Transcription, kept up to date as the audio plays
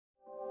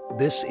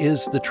This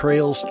is the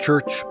Trails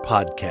Church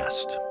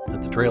podcast.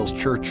 At the Trails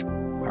Church,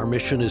 our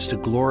mission is to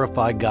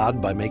glorify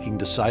God by making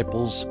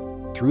disciples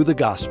through the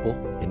gospel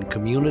in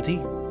community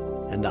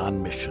and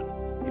on mission.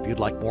 If you'd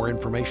like more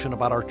information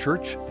about our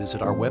church,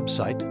 visit our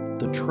website,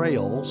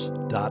 thetrails.org.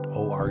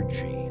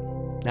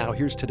 Now,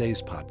 here's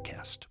today's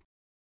podcast.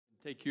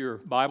 Take your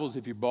Bibles,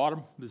 if you bought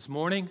them this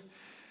morning,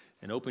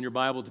 and open your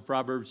Bible to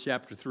Proverbs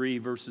chapter 3,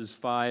 verses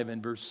 5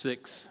 and verse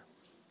 6.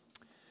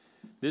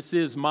 This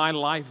is my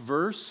life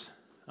verse.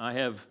 I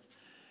have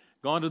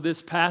gone to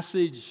this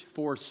passage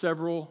for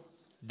several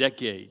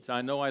decades.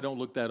 I know I don't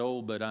look that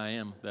old, but I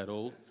am that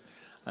old.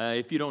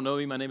 If you don't know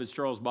me, my name is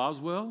Charles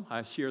Boswell.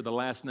 I share the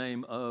last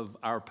name of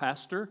our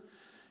pastor.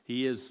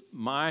 He is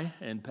my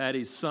and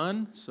Patty's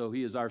son, so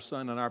he is our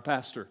son and our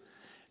pastor.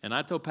 And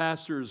I tell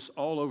pastors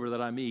all over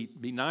that I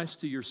meet, be nice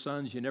to your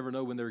sons. You never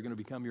know when they're going to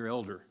become your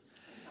elder.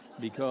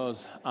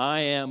 Because I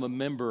am a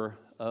member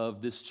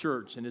of this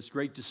church, and it's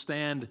great to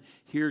stand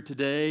here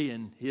today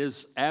in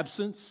his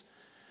absence,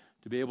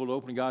 to be able to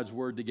open God's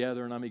Word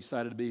together, and I'm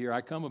excited to be here. I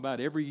come about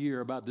every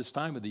year about this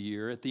time of the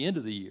year, at the end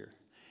of the year.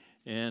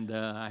 And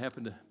I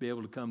happen to be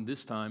able to come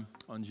this time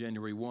on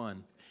January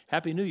 1.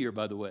 Happy New Year,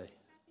 by the way.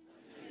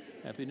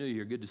 Happy New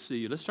Year. Good to see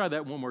you. Let's try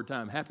that one more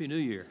time. Happy New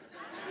Year.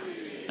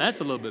 That's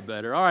a little bit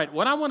better. All right,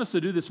 what I want us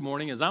to do this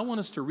morning is I want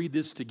us to read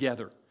this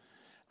together,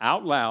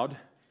 out loud,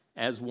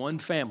 as one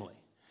family.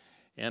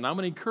 And I'm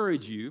going to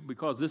encourage you,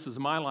 because this is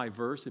my life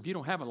verse, if you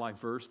don't have a life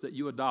verse, that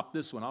you adopt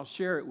this one. I'll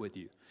share it with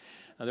you.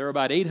 Now, there are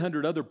about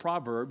 800 other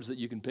Proverbs that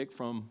you can pick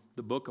from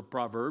the book of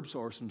Proverbs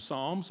or some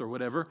Psalms or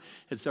whatever.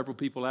 And several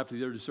people after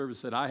the other service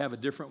said, I have a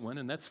different one,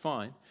 and that's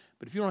fine.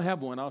 But if you don't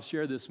have one, I'll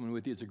share this one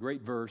with you. It's a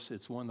great verse.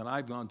 It's one that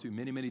I've gone to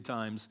many, many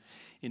times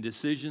in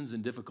decisions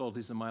and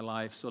difficulties in my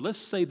life. So let's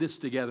say this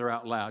together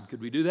out loud. Could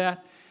we do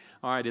that?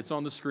 All right, it's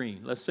on the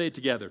screen. Let's say it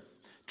together.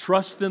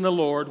 Trust in the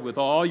Lord with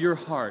all your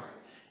heart,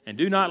 and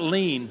do not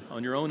lean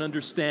on your own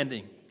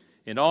understanding.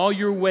 In all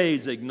your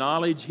ways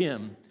acknowledge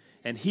Him,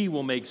 and He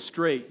will make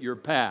straight your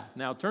path.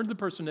 Now, turn to the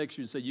person next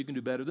to you and say, you can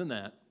do better than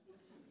that.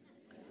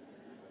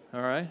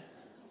 All right?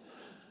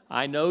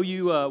 I know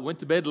you went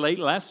to bed late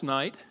last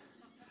night.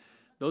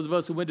 Those of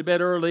us who went to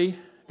bed early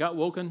got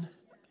woken.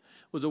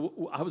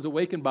 I was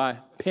awakened by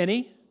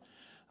Penny,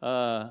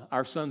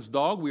 our son's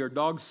dog. We are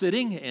dog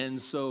sitting, and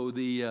so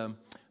the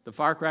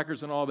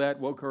firecrackers and all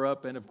that woke her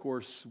up and, of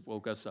course,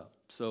 woke us up.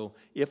 So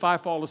if I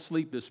fall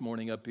asleep this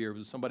morning up here,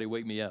 somebody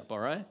wake me up, all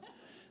right?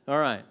 All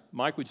right.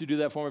 Mike, would you do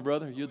that for me,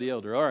 brother? You're the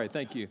elder. All right,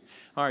 thank you.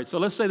 All right, so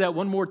let's say that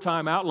one more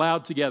time out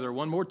loud together.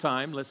 One more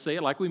time. Let's say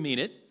it like we mean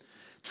it.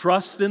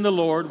 Trust in the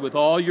Lord with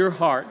all your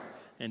heart,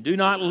 and do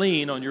not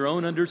lean on your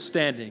own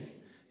understanding.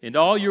 In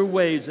all your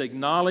ways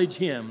acknowledge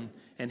Him,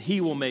 and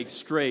He will make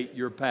straight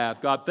your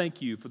path. God,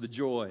 thank you for the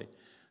joy,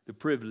 the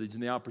privilege,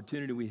 and the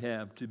opportunity we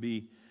have to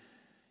be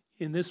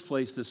in this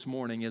place this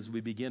morning as we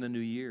begin a new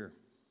year.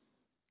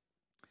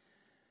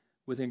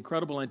 With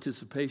incredible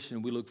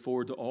anticipation, we look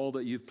forward to all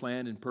that you've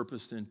planned and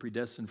purposed and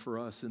predestined for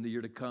us in the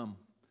year to come.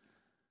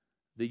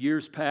 The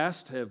years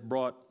past have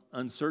brought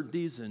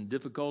uncertainties and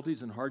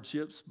difficulties and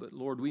hardships, but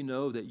Lord, we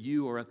know that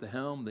you are at the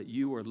helm, that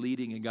you are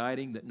leading and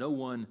guiding, that no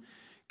one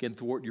can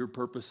thwart your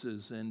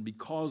purposes. And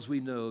because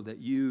we know that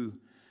you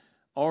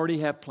already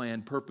have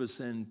planned, purpose,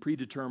 and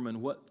predetermined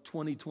what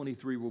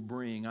 2023 will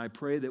bring, I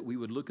pray that we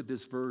would look at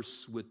this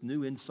verse with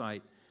new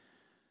insight,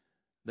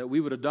 that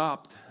we would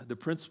adopt the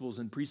principles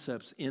and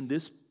precepts in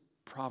this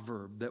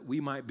proverb, that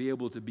we might be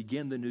able to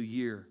begin the new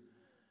year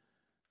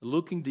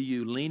looking to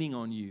you, leaning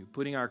on you,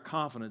 putting our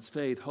confidence,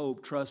 faith,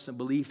 hope, trust, and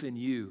belief in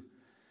you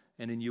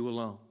and in you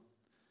alone.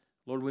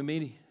 Lord,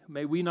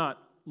 may we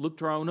not look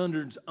to our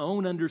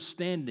own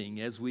understanding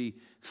as we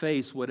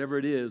face whatever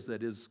it is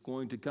that is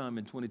going to come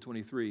in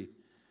 2023.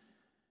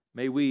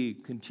 May we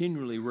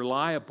continually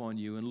rely upon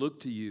you and look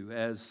to you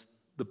as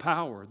the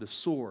power, the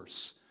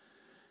source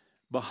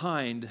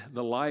behind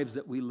the lives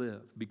that we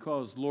live.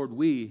 Because, Lord,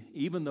 we,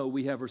 even though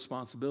we have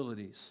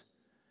responsibilities,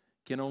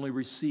 can only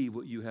receive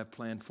what you have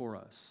planned for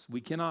us.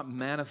 We cannot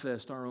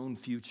manifest our own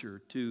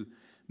future, to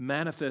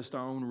manifest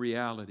our own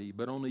reality,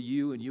 but only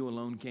you and you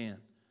alone can.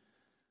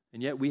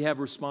 And yet we have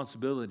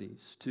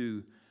responsibilities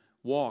to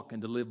walk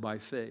and to live by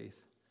faith.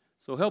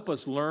 So help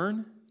us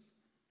learn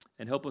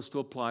and help us to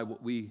apply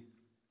what we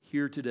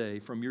hear today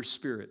from your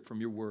Spirit, from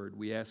your word.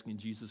 We ask in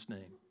Jesus'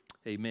 name.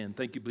 Amen.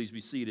 Thank you. Please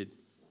be seated.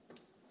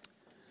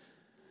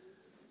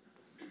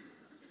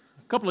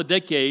 A couple of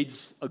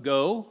decades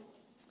ago,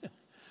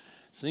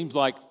 seems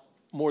like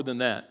more than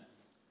that,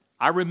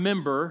 I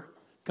remember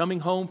coming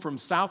home from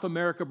South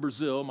America,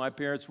 Brazil. My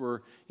parents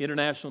were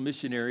international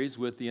missionaries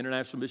with the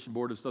International Mission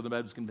Board of Southern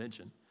Baptist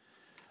Convention.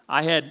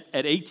 I had,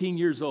 at 18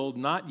 years old,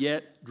 not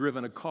yet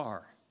driven a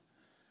car.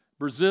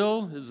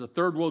 Brazil is a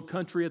third world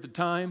country at the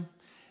time,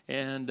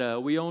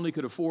 and we only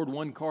could afford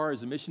one car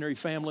as a missionary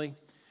family.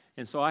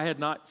 And so I had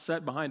not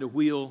sat behind a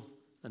wheel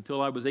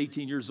until I was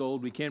 18 years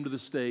old. We came to the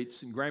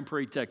States in Grand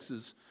Prairie,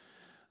 Texas.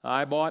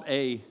 I bought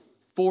a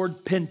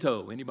Ford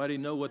Pinto. Anybody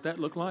know what that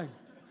looked like?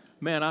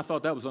 Man, I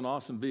thought that was an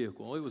awesome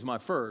vehicle. It was my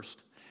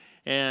first.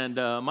 And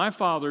my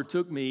father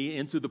took me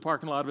into the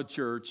parking lot of a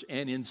church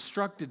and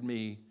instructed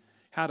me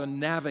how to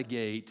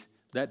navigate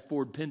that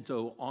Ford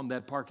Pinto on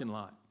that parking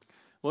lot.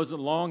 It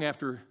wasn't long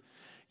after,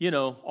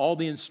 all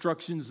the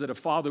instructions that a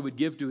father would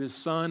give to his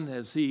son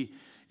as he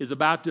is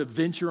about to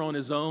venture on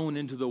his own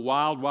into the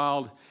wild,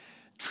 wild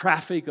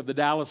traffic of the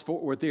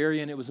Dallas-Fort Worth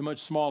area, and it was a much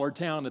smaller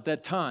town at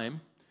that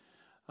time.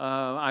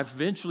 I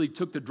eventually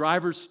took the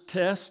driver's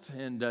test,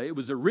 and it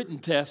was a written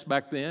test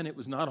back then. It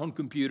was not on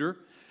computer.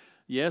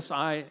 Yes,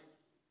 I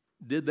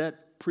did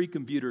that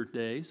pre-computer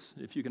days,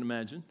 if you can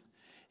imagine,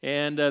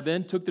 and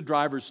then took the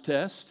driver's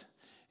test,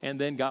 and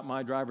then got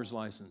my driver's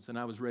license, and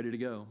I was ready to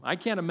go. I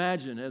can't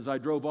imagine, as I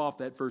drove off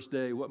that first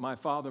day, what my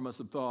father must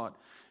have thought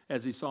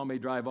as he saw me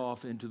drive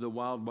off into the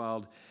wild,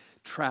 wild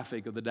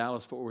traffic of the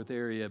Dallas-Fort Worth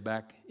area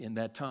back in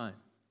that time.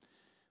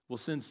 Well,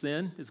 since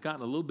then, it's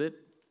gotten a little bit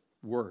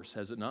worse,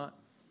 has it not?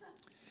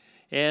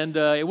 And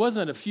it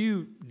wasn't a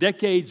few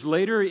decades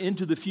later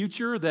into the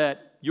future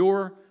that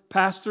your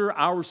pastor,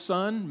 our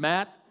son,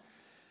 Matt,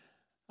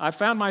 I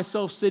found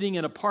myself sitting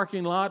in a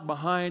parking lot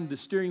behind the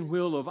steering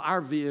wheel of our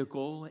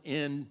vehicle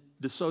in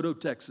DeSoto,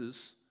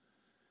 Texas,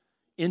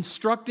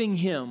 instructing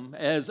him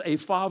as a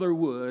father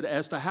would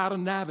as to how to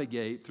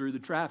navigate through the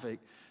traffic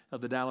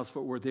of the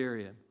Dallas-Fort Worth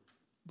area.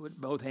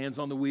 Put both hands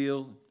on the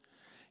wheel,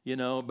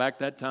 back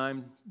that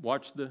time,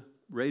 watch the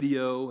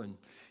radio and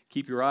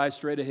keep your eyes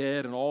straight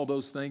ahead and all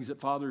those things that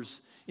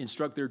fathers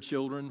instruct their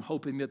children,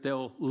 hoping that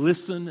they'll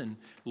listen and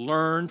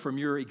learn from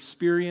your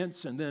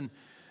experience. And then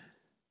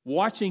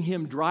watching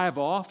him drive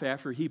off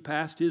after he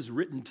passed his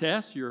written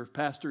test. Your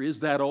pastor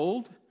is that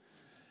old.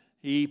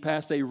 He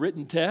passed a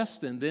written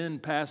test and then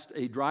passed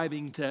a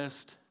driving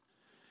test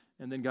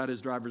and then got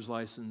his driver's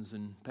license.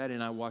 And Patty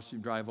and I watched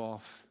him drive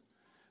off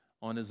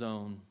on his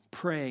own,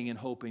 praying and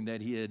hoping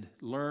that he had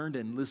learned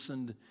and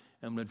listened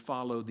and would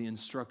follow the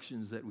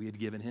instructions that we had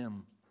given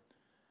him.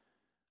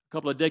 A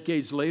couple of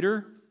decades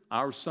later,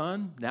 our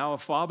son, now a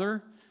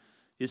father,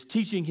 is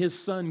teaching his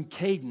son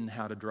Caden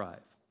how to drive.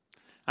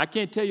 I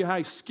can't tell you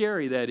how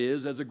scary that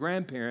is as a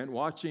grandparent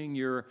watching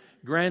your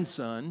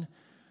grandson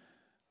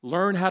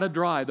learn how to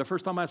drive. The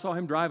first time I saw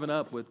him driving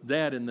up with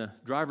Dad in the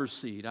driver's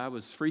seat, I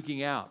was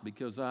freaking out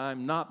because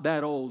I'm not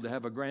that old to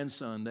have a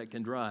grandson that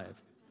can drive.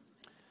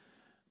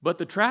 But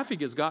the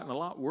traffic has gotten a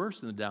lot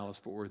worse in the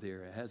Dallas-Fort Worth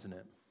area, hasn't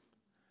it?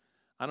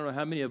 I don't know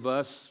how many of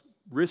us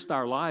risked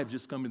our lives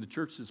just coming to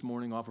church this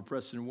morning off of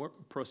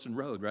Preston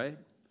Road, right?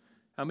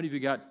 How many of you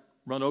got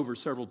run over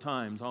several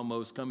times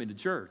almost coming to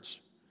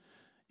church?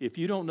 If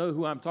you don't know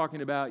who I'm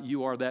talking about,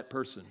 you are that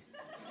person.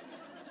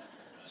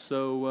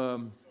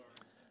 So,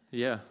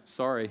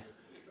 sorry.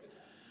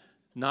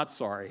 Not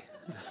sorry.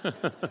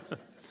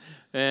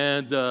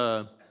 And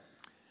so,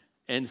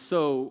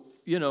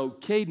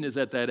 Caden is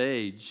at that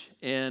age.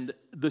 And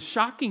the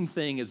shocking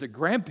thing as a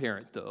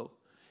grandparent, though,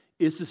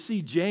 is to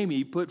see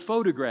Jamie put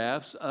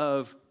photographs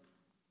of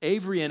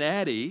Avery and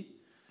Addie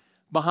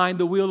behind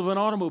the wheel of an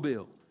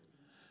automobile.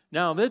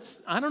 Now,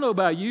 I don't know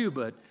about you,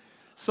 but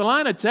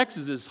Salina,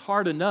 Texas is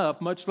hard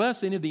enough, much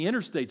less any of the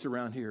interstates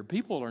around here.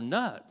 People are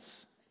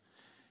nuts.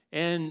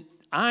 And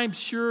I'm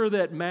sure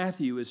that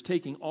Matthew is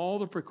taking all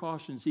the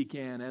precautions he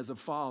can as a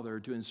father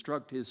to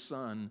instruct his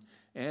son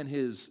and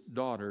his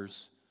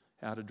daughters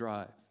how to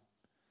drive.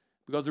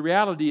 Because the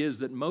reality is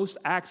that most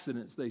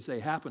accidents, they say,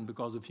 happen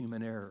because of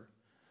human error.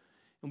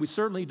 And we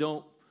certainly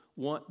don't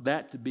want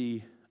that to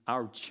be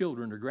our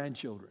children or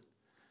grandchildren.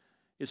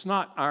 It's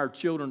not our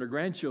children or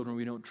grandchildren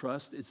we don't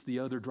trust, it's the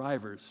other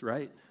drivers,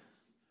 right?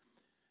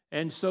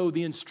 And so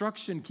the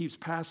instruction keeps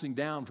passing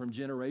down from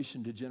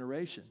generation to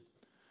generation.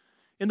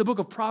 In the book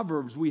of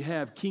Proverbs, we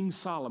have King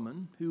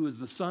Solomon, who is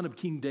the son of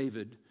King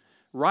David,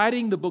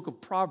 writing the book of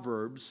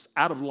Proverbs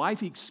out of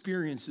life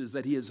experiences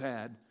that he has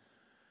had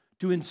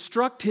to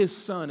instruct his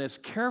son as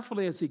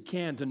carefully as he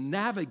can to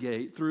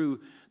navigate through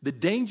the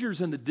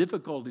dangers and the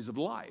difficulties of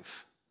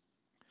life.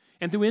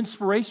 And through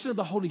inspiration of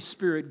the Holy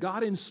Spirit,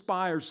 God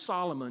inspires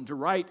Solomon to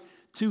write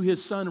to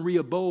his son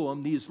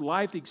Rehoboam these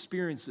life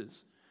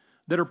experiences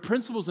that are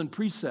principles and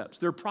precepts.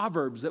 They're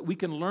proverbs that we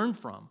can learn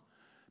from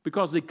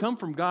because they come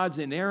from God's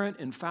inerrant,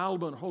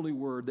 infallible, and holy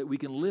word that we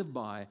can live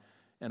by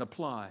and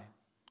apply.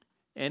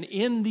 And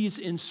in these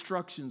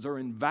instructions are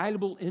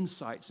invaluable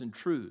insights and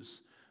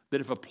truths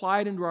that, if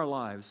applied into our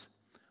lives,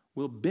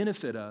 will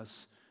benefit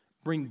us,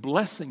 bring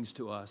blessings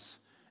to us,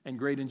 and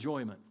great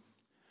enjoyment.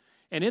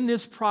 And in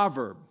this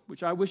proverb,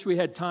 which I wish we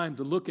had time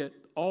to look at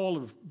all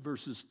of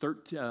verses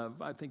 13,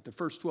 I think the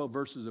first 12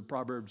 verses of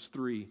Proverbs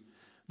 3,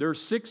 there are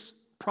 6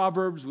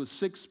 proverbs with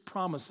 6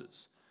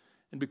 promises.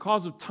 And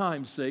because of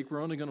time's sake,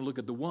 we're only going to look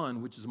at the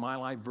one, which is my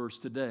life verse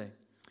today.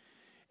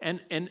 And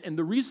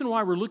the reason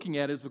why we're looking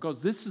at it is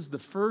because this is the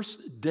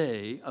first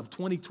day of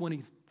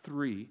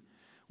 2023.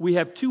 We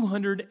have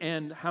 200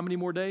 and how many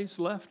more days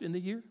left in the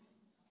year?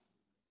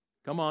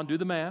 Come on, do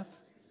the math.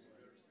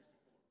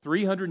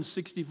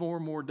 364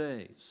 more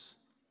days.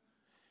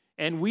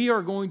 And we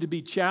are going to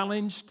be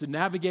challenged to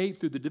navigate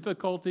through the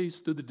difficulties,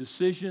 through the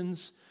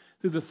decisions,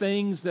 through the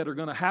things that are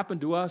going to happen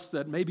to us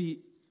that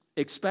maybe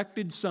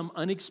expected, some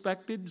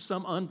unexpected,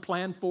 some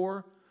unplanned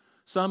for,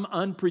 some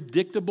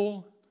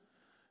unpredictable.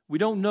 We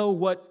don't know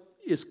what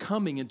is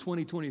coming in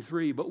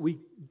 2023, but we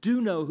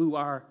do know who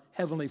our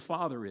Heavenly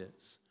Father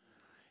is.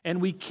 And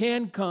we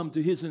can come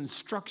to His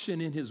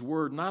instruction in His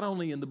Word, not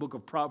only in the book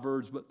of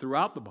Proverbs, but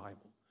throughout the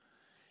Bible,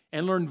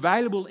 and learn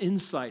valuable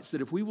insights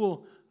that if we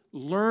will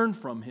learn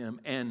from Him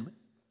and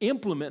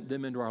implement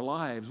them into our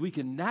lives, we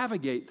can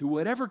navigate through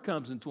whatever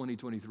comes in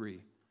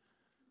 2023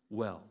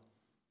 well.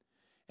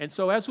 And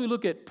so as we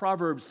look at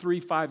Proverbs 3,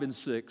 5, and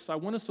 6, I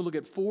want us to look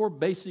at 4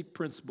 basic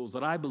principles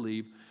that I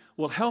believe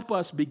will help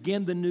us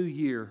begin the new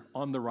year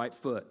on the right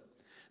foot.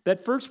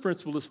 That first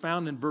principle is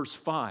found in verse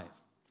 5.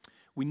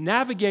 We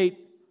navigate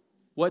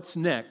what's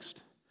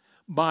next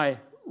by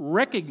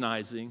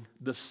recognizing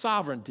the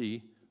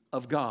sovereignty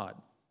of God.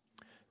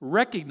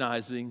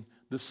 Recognizing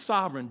the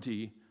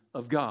sovereignty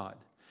of God.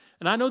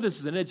 And I know this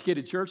is an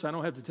educated church. I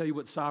don't have to tell you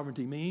what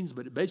sovereignty means,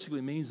 but it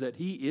basically means that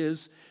He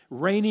is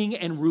reigning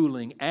and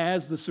ruling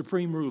as the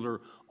supreme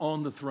ruler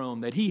on the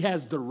throne, that He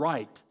has the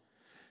right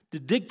to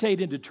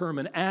dictate and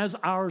determine as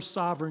our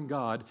sovereign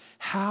God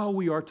how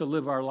we are to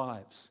live our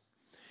lives.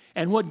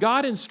 And what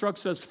God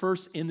instructs us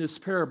first in this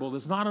parable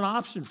is not an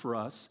option for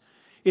us.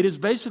 It is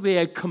basically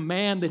a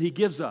command that He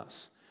gives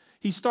us.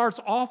 He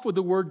starts off with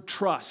the word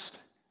trust.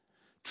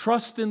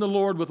 Trust in the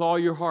Lord with all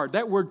your heart.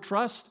 That word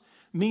trust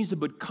means to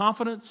put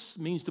confidence,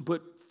 means to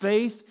put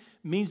faith,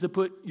 means to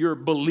put your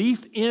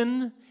belief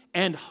in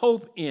and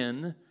hope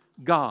in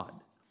God.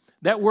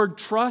 That word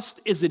trust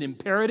is an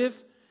imperative,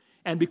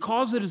 and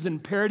because it is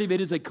imperative,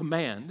 it is a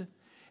command.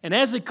 And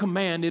as a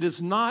command, it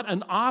is not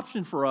an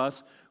option for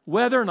us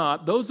whether or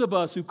not those of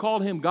us who call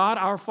Him God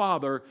our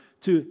Father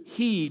to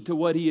heed to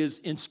what He is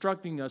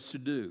instructing us to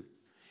do.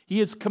 He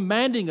is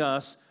commanding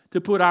us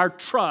to put our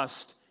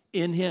trust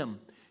in Him.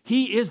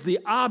 He is the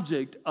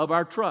object of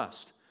our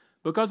trust.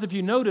 Because if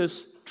you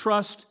notice,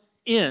 trust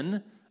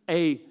in,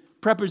 a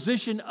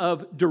preposition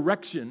of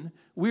direction,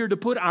 we are to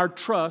put our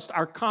trust,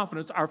 our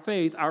confidence, our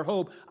faith, our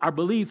hope, our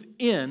belief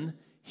in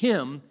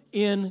Him,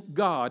 in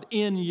God,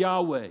 in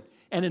Yahweh,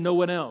 and in no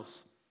one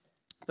else.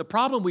 The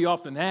problem we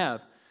often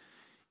have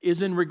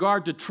is in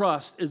regard to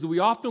trust, is that we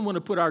often want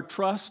to put our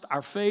trust,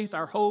 our faith,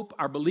 our hope,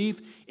 our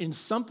belief in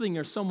something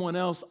or someone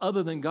else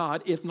other than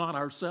God, if not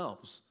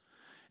ourselves.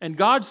 And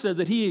God says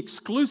that He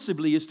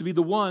exclusively is to be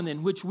the one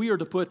in which we are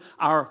to put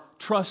our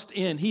trust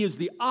in. He is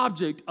the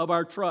object of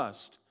our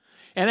trust.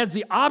 And as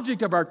the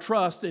object of our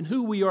trust and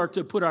who we are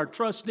to put our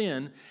trust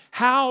in,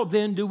 how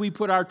then do we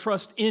put our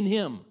trust in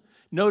Him?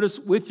 Notice,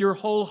 with your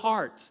whole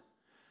heart,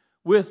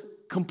 with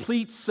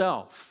complete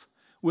self,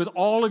 with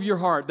all of your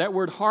heart. That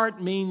word heart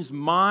means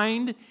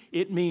mind,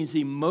 it means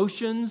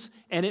emotions,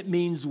 and it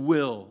means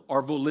will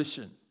or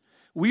volition.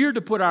 We are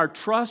to put our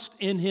trust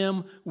in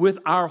Him with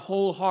our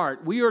whole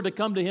heart. We are to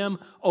come to Him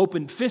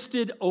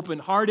open-fisted,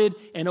 open-hearted,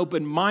 and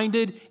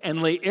open-minded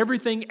and lay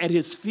everything at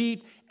His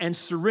feet and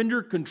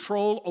surrender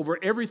control over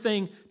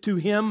everything to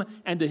Him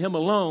and to Him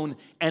alone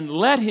and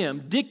let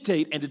Him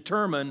dictate and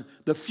determine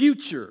the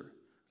future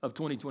of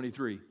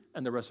 2023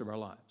 and the rest of our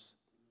lives.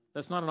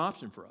 That's not an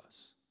option for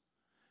us.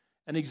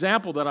 An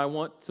example that I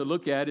want to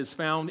look at is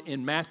found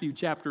in Matthew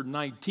chapter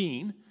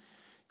 19.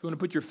 If you want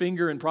to put your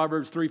finger in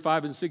Proverbs 3,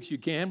 5, and 6, you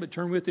can, but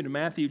turn with me to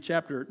Matthew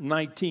chapter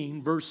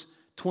 19, verse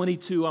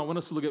 22. I want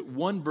us to look at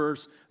one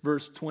verse,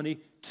 verse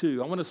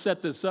 22. I want to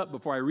set this up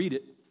before I read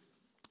it.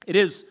 It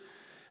is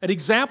an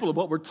example of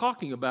what we're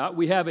talking about.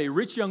 We have a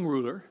rich young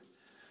ruler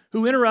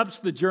who interrupts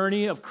the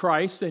journey of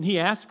Christ, and he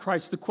asked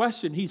Christ the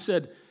question. He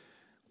said,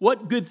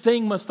 "What good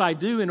thing must I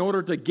do in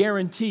order to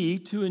guarantee,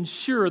 to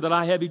ensure that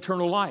I have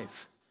eternal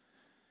life?"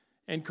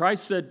 And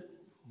Christ said,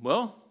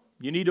 "Well,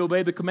 you need to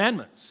obey the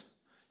commandments."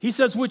 He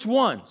says, "Which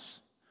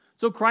ones?"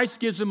 So Christ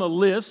gives him a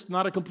list,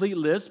 not a complete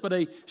list, but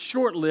a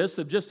short list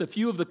of just a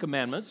few of the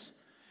commandments.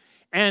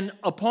 And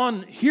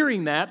upon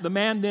hearing that, the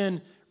man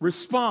then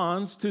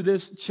responds to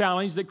this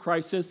challenge that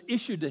Christ has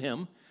issued to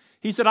him.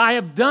 He said, "I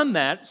have done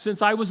that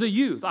since I was a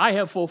youth. I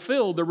have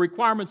fulfilled the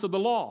requirements of the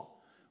law."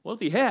 Well,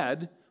 if he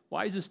had,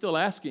 why is he still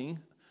asking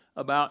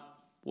about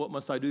what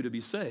must I do to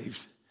be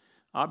saved?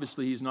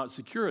 Obviously, he's not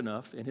secure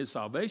enough in his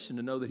salvation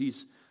to know that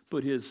he's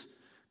put his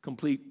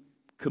complete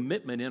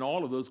commitment in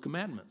all of those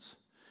commandments.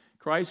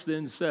 Christ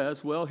then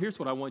says, "Well, here's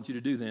what I want you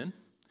to do then.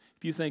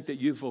 If you think that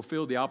you've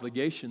fulfilled the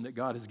obligation that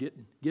God has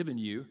given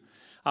you,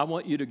 I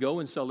want you to go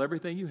and sell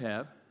everything you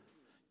have,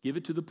 give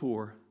it to the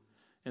poor,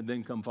 and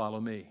then come follow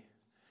me."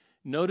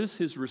 Notice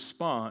his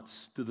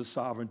response to the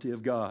sovereignty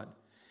of God.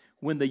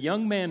 When the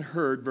young man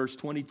heard, verse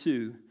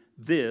 22,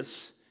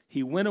 this,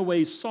 he went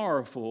away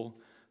sorrowful,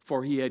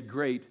 for he had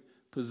great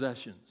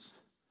possessions.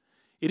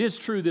 It is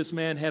true this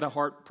man had a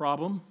heart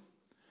problem.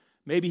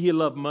 Maybe he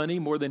loved money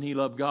more than he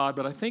loved God,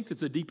 but I think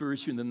it's a deeper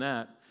issue than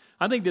that.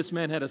 I think this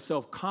man had a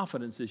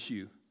self-confidence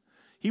issue.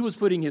 He was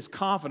putting his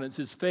confidence,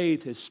 his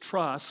faith, his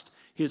trust,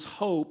 his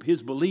hope,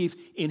 his belief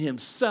in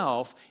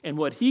himself and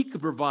what he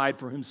could provide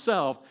for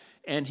himself,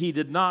 and he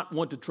did not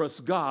want to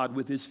trust God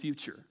with his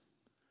future.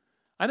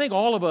 I think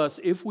all of us,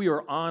 if we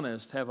are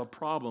honest, have a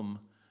problem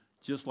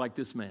just like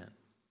this man.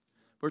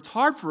 But it's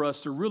hard for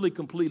us to really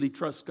completely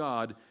trust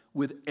God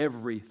with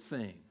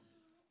everything,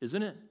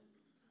 isn't it?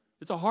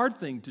 It's a hard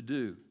thing to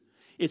do.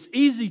 It's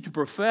easy to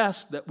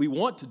profess that we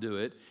want to do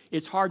it.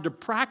 It's hard to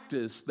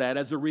practice that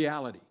as a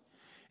reality.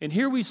 And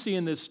here we see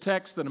in this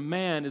text that a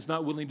man is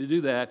not willing to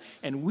do that.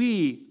 And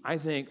we, I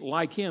think,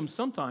 like him,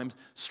 sometimes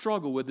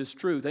struggle with this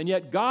truth. And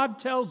yet God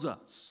tells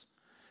us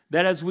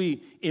that as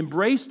we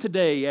embrace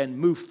today and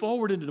move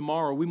forward into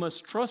tomorrow, we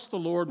must trust the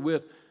Lord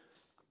with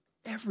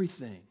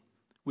everything.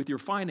 With your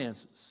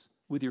finances,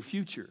 with your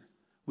future,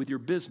 with your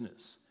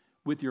business,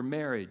 with your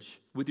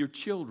marriage, with your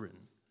children,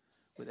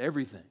 with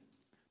everything.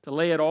 To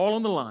lay it all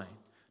on the line,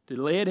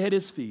 to lay it at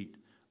his feet,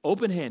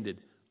 open-handed,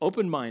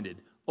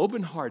 open-minded,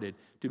 open-hearted,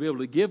 to be able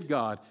to give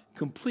God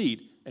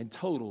complete and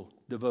total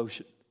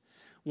devotion.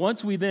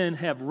 Once we then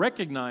have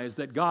recognized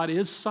that God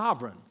is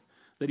sovereign,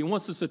 that he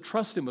wants us to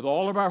trust him with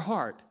all of our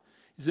heart,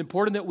 it's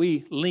important that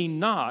we lean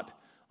not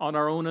on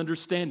our own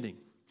understanding.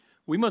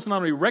 We must not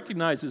only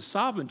recognize his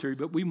sovereignty,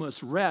 but we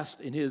must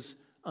rest in his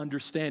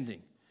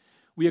understanding.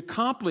 We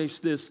accomplish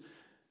this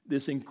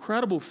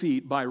incredible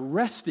feat by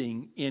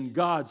resting in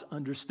God's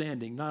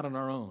understanding, not on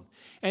our own.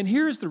 And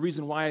here's the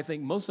reason why I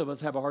think most of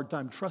us have a hard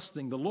time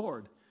trusting the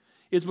Lord.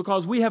 It's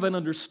because we have an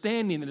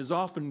understanding that is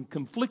often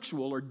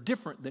conflictual or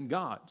different than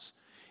God's.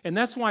 And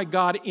that's why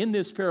God, in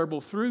this parable,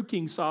 through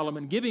King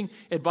Solomon, giving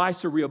advice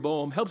to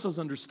Rehoboam, helps us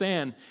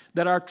understand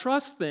that our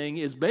trust thing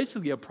is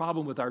basically a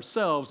problem with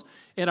ourselves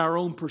and our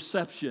own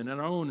perception and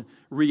our own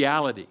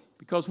reality.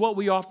 Because what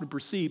we often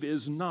perceive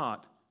is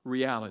not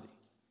reality.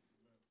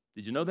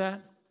 Did you know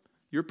that?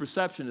 Your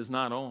perception is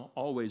not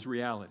always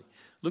reality.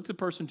 Look at the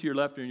person to your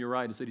left or your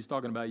right and say, he's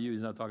talking about you,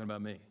 he's not talking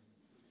about me.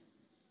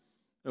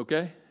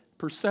 Okay?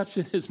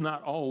 Perception is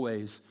not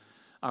always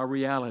our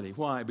reality.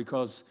 Why?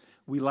 Because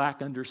we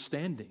lack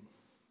understanding.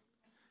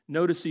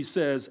 Notice he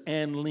says,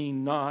 and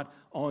lean not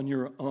on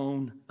your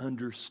own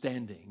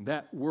understanding.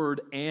 That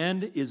word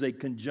and is a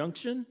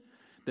conjunction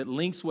that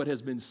links what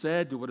has been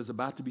said to what is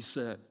about to be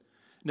said.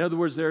 In other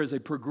words, there is a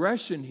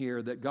progression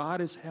here that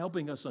God is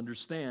helping us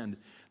understand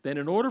that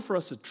in order for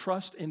us to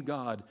trust in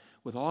God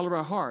with all of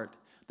our heart,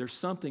 there's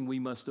something we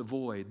must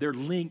avoid. They're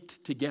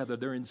linked together.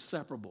 They're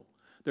inseparable.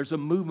 There's a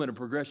movement of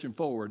progression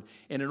forward.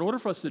 And in order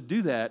for us to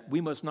do that, we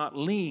must not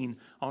lean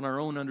on our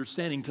own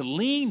understanding. To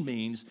lean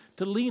means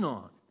to lean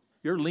on.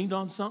 You ever leaned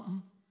on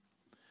something?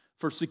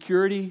 For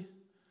security,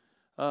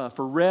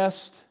 for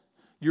rest.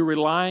 You're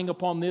relying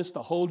upon this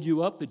to hold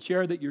you up. The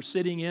chair that you're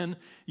sitting in,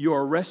 you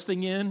are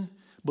resting in,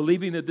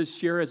 believing that this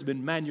chair has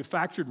been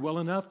manufactured well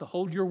enough to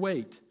hold your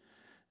weight.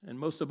 And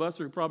most of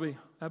us are probably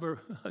have a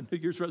New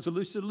Year's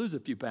resolution to lose a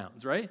few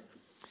pounds, right?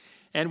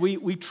 And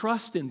we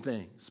trust in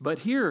things. But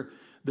here,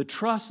 the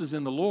trust is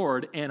in the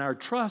Lord, and our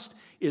trust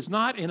is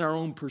not in our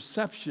own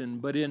perception,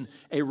 but in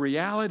a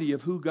reality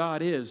of who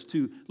God is,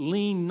 to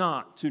lean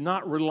not, to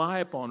not rely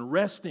upon,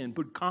 rest in,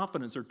 put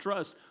confidence or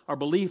trust or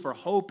belief or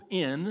hope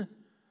in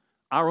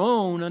our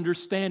own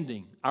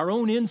understanding, our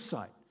own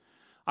insight,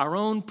 our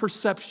own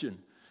perception,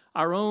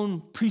 our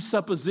own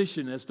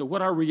presupposition as to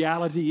what our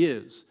reality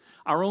is,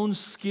 our own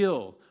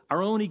skill,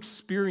 our own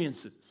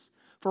experiences.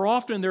 For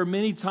often there are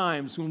many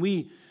times when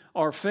we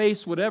are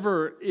faced,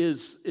 whatever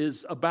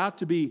is about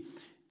to be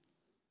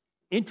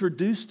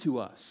introduced to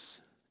us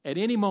at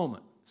any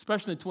moment,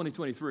 especially in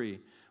 2023,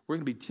 we're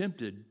going to be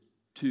tempted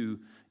to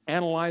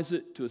analyze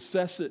it, to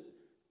assess it,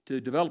 to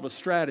develop a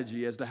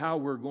strategy as to how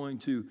we're going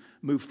to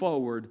move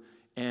forward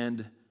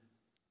and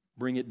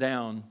bring it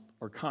down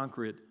or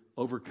conquer it,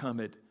 overcome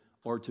it,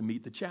 or to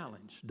meet the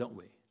challenge, don't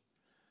we?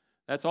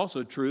 That's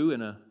also true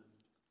in an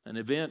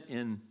event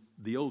in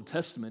the Old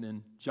Testament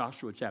in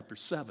Joshua chapter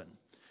 7.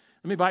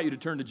 Let me invite you to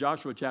turn to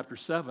Joshua chapter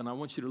 7. I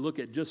want you to look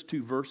at just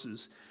two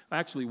verses.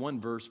 Actually, one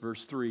verse,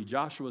 verse 3.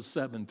 Joshua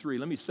 7:3.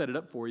 Let me set it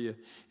up for you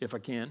if I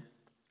can.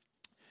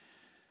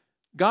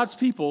 God's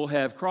people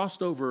have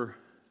crossed over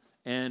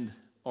and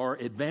are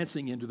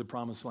advancing into the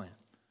promised land.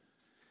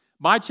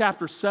 By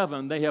chapter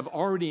 7, they have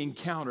already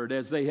encountered,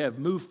 as they have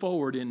moved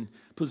forward in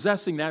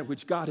possessing that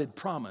which God had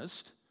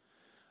promised,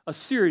 a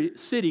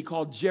city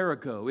called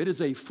Jericho. It is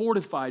a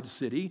fortified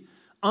city,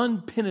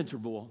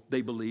 unpenetrable,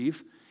 they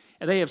believe.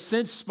 And they have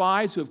sent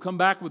spies who have come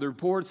back with a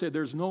report, said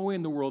there's no way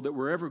in the world that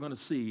we're ever going to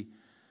see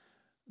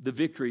the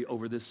victory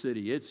over this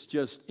city. It's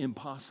just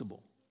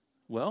impossible.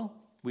 Well,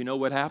 we know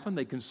what happened.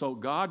 They consult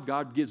God.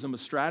 God gives them a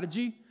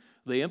strategy.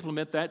 They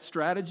implement that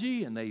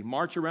strategy, and they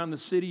march around the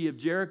city of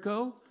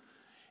Jericho.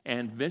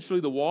 And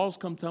eventually the walls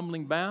come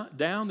tumbling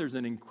down. There's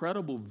an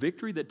incredible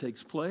victory that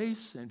takes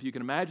place. And if you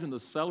can imagine the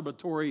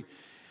celebratory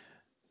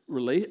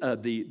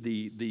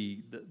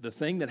the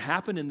thing that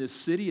happened in this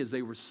city as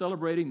they were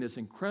celebrating this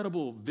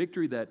incredible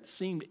victory that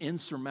seemed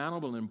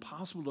insurmountable and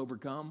impossible to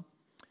overcome,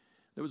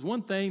 there was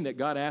one thing that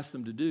God asked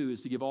them to do,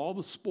 is to give all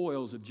the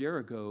spoils of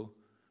Jericho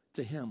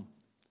to him.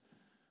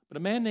 But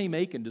a man named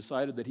Achan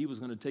decided that he was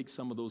going to take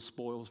some of those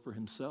spoils for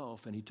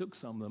himself, and he took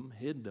some of them,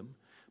 hid them,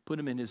 put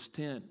them in his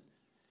tent,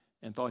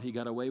 and thought he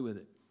got away with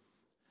it.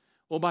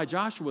 Well, by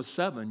Joshua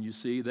 7, you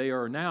see, they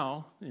are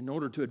now, in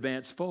order to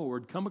advance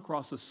forward, come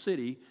across a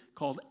city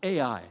called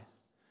Ai.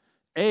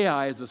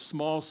 Ai is a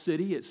small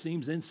city. It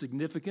seems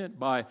insignificant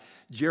by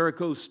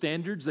Jericho's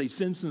standards. They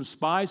send some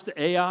spies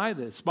to Ai.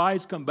 The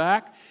spies come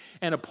back,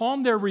 and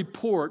upon their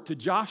report to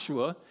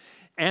Joshua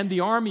and the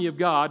army of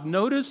God,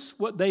 notice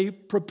what they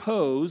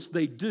propose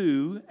they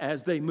do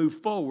as they move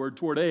forward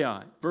toward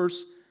Ai.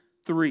 Verse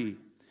 3,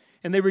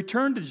 and they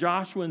returned to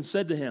Joshua and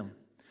said to him,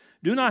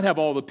 do not have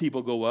all the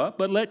people go up,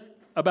 but let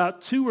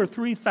about 2,000 or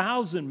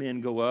 3,000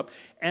 men go up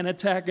and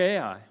attack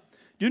Ai.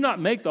 Do not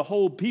make the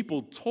whole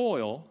people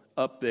toil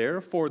up there,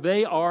 for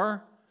they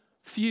are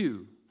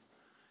few.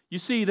 You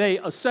see, they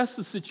assess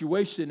the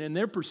situation in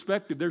their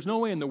perspective. There's no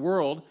way in the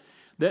world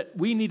that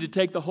we need to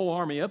take the whole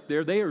army up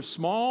there. They are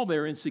small,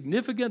 they're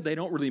insignificant, they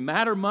don't really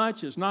matter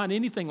much. It's not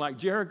anything like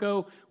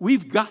Jericho.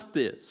 We've got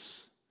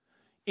this.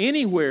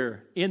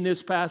 Anywhere in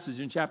this passage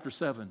in chapter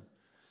 7,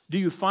 do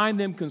you find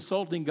them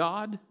consulting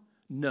God?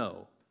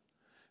 No.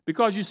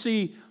 Because you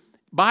see,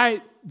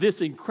 by this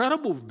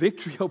incredible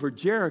victory over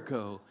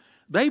Jericho,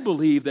 they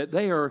believe that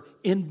they are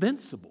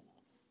invincible.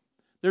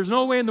 There's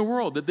no way in the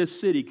world that this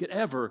city could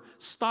ever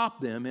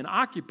stop them in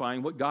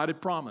occupying what God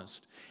had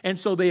promised. And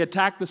so they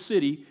attack the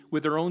city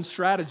with their own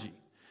strategy.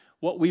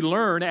 What we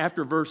learn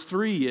after verse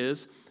 3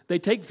 is they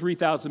take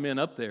 3,000 men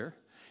up there,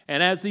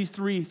 and as these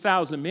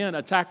 3,000 men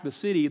attack the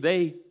city,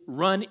 they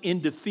run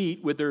in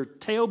defeat with their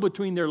tail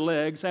between their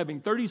legs, having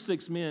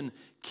 36 men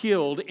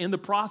killed in the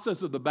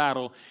process of the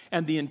battle,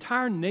 and the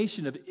entire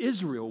nation of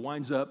Israel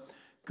winds up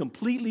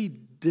completely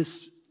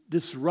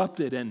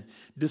disrupted and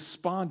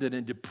despondent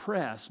and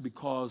depressed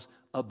because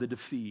of the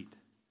defeat.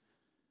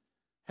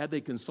 Had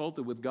they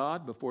consulted with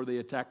God before they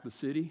attacked the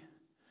city,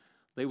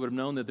 they would have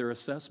known that their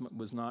assessment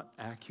was not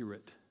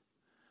accurate.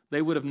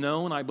 They would have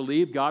known, I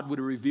believe, God would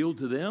have revealed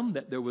to them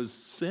that there was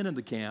sin in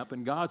the camp,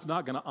 and God's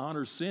not going to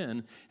honor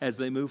sin as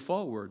they move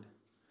forward.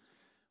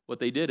 What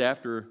they did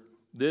after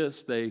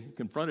this, they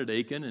confronted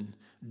Achan and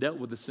dealt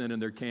with the sin in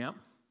their camp.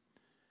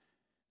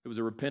 It was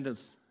a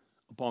repentance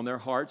upon their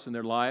hearts and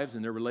their lives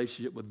and their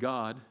relationship with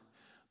God.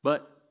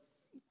 But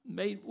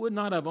it would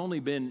not have only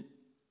been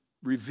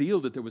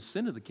revealed that there was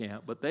sin in the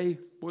camp, but they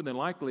more than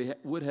likely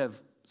would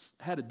have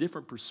had a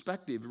different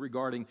perspective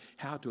regarding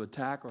how to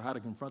attack or how to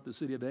confront the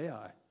city of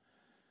Ai.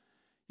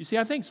 You see,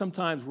 I think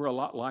sometimes we're a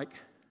lot like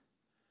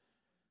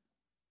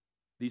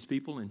these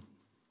people in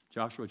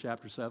Joshua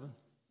chapter 7.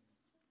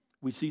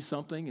 We see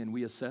something and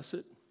we assess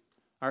it.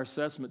 Our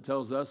assessment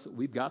tells us that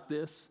we've got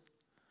this.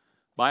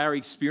 By our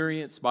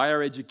experience, by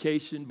our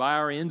education, by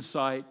our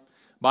insight,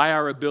 by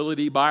our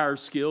ability, by our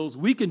skills,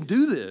 we can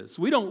do this.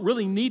 We don't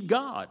really need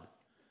God.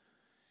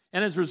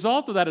 And as a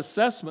result of that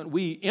assessment,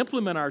 we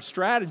implement our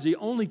strategy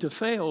only to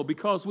fail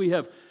because we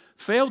have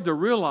failed to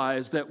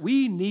realize that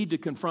we need to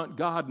confront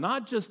God,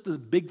 not just the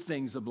big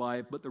things of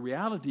life, but the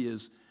reality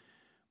is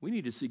we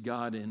need to see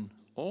God in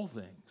all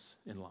things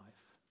in life.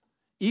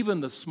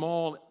 Even the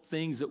small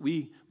things that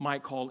we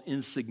might call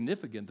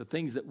insignificant, the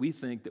things that we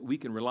think that we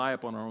can rely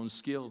upon our own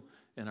skill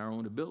and our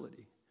own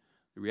ability.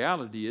 The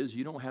reality is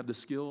you don't have the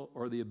skill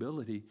or the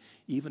ability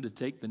even to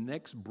take the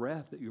next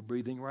breath that you're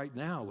breathing right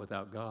now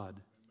without God.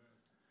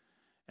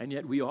 And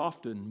yet we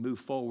often move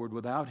forward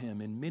without Him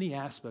in many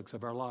aspects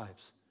of our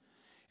lives.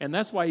 And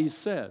that's why He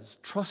says,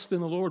 trust in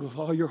the Lord with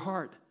all your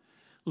heart.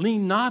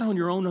 Lean not on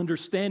your own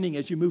understanding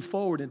as you move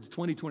forward into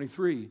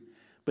 2023.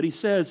 But He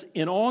says,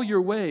 in all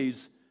your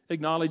ways,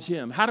 acknowledge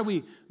Him. How do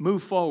we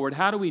move forward?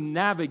 How do we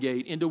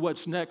navigate into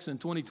what's next in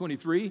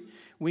 2023?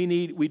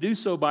 We do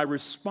so by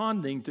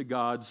responding to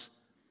God's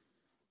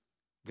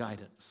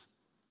guidance.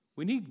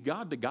 We need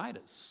God to guide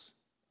us.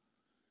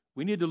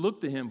 We need to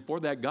look to Him for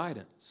that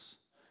guidance.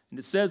 And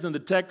it says in the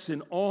text,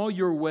 in all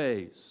your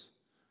ways,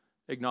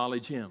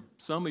 acknowledge Him.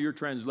 Some of your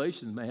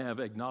translations may have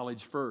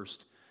acknowledge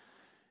first.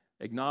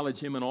 Acknowledge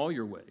Him in all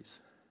your ways.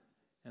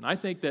 And I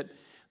think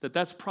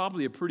that's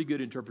probably a pretty good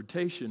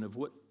interpretation of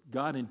what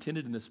God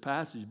intended in this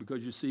passage,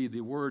 because you see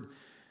the word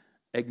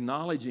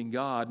acknowledging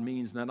God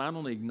means not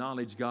only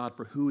acknowledge God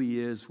for who He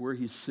is, where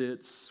He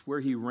sits, where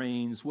He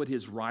reigns, what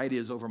His right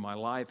is over my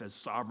life as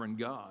sovereign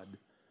God,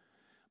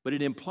 but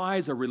it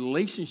implies a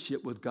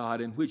relationship with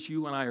God in which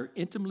you and I are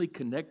intimately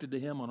connected to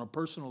Him on a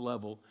personal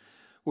level,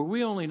 where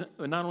we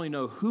not only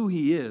know who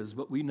He is,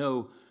 but we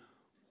know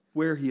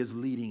where He is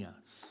leading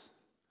us.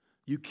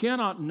 You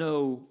cannot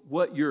know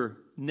what your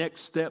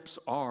next steps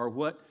are,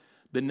 what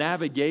the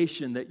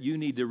navigation that you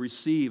need to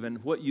receive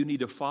and what you need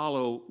to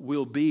follow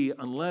will be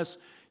unless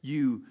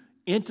you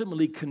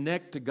intimately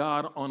connect to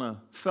God on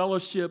a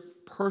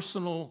fellowship,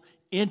 personal,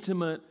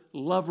 intimate,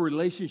 love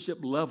relationship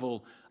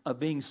level of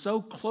being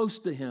so close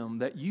to Him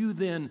that you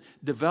then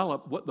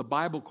develop what the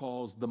Bible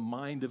calls the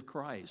mind of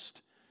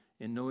Christ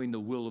in knowing the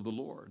will of the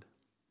Lord.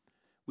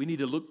 We need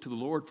to look to the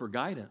Lord for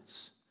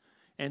guidance.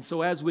 And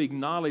so as we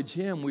acknowledge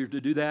Him, we're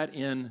to do that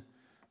in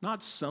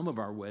not some of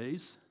our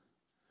ways,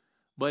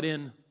 but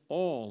in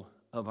all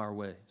of our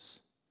ways.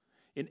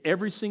 in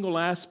every single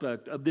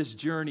aspect of this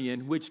journey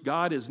in which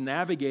God is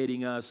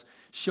navigating us,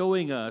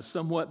 showing us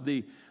somewhat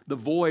the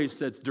voice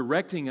that's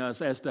directing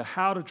us as to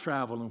how to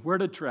travel and where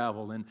to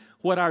travel and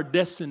what our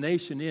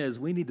destination is.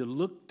 We need to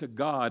look to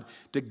God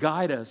to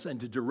guide us and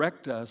to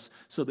direct us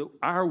so that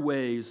our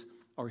ways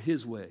are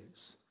His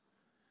ways.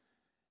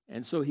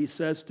 And so He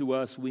says to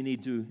us, we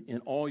need to, in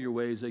all your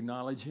ways,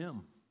 acknowledge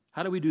Him.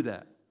 How do we do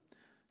that?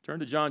 Turn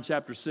to John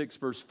chapter 6,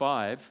 verse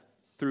 5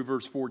 through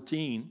verse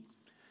 14.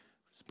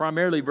 It's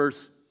primarily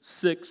verse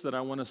 6 that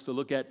I want us to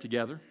look at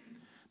together.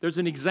 There's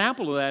an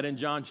example of that in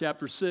John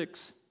chapter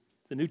 6,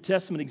 the New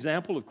Testament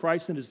example of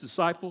Christ and His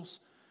disciples.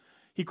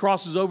 He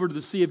crosses over to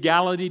the Sea of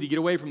Galilee to get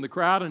away from the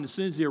crowd, and as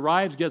soon as He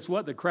arrives, guess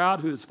what? The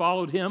crowd who has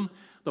followed Him,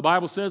 the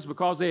Bible says,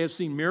 because they have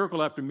seen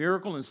miracle after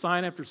miracle and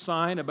sign after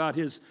sign about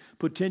His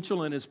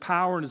potential and His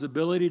power and His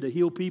ability to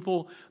heal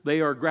people,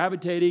 they are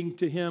gravitating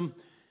to Him,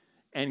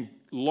 and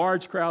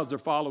large crowds are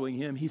following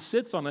Him. He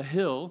sits on a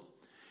hill,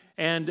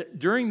 and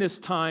during this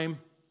time,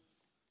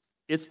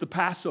 it's the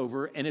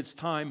Passover, and it's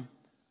time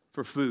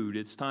for food.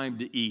 It's time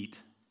to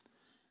eat.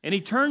 And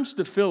He turns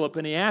to Philip,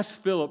 and He asks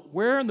Philip,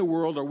 where in the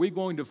world are we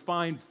going to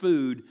find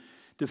food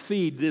to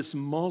feed this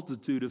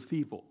multitude of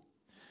people?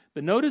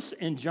 But notice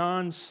in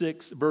John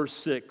 6, verse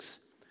 6,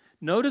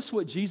 notice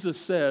what Jesus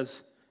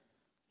says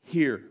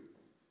here.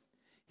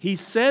 He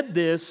said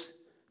this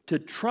to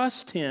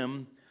trust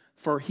Him,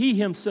 for He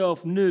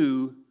Himself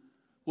knew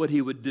what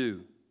He would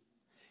do.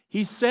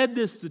 He said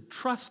this to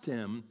trust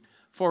Him,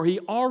 for He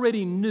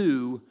already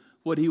knew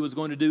what He was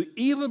going to do,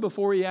 even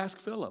before He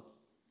asked Philip.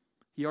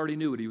 He already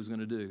knew what He was going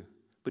to do,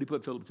 but He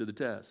put Philip to the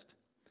test.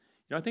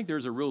 You know, I think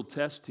there's a real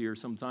test here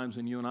sometimes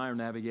when you and I are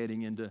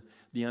navigating into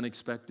the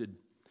unexpected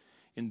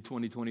in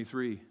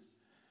 2023.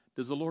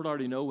 Does the Lord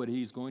already know what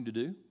He's going to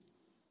do?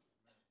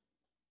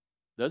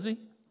 Does He?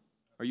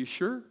 Are you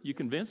sure? You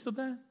convinced of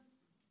that?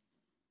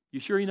 You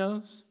sure He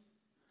knows?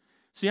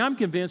 See, I'm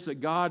convinced that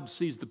God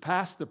sees the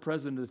past, the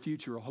present, and the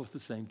future all at the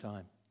same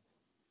time.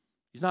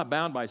 He's not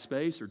bound by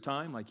space or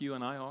time like you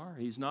and I are.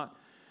 He's not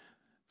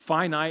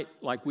finite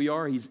like we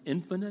are. He's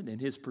infinite, and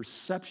His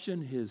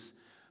perception, His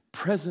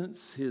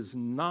presence, His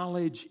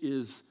knowledge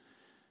is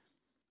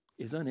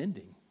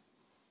unending.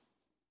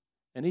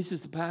 And He sees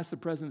the past, the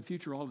present, and the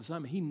future all the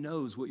time. He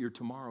knows what your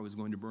tomorrow is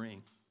going to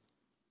bring.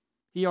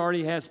 He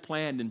already has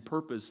planned and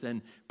purposed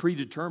and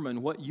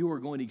predetermined what you are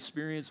going to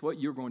experience, what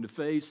you're going to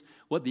face,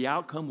 what the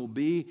outcome will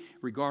be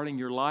regarding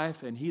your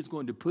life, and He's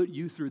going to put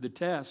you through the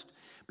test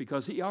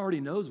because He already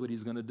knows what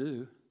He's going to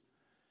do.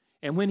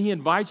 And when He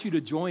invites you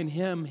to join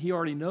Him, He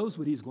already knows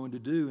what He's going to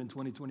do in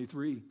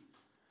 2023.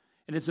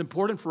 And it's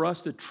important for us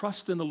to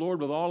trust in the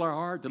Lord with all our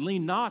heart, to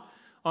lean not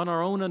on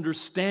our own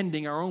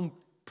understanding, our own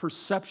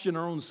perception,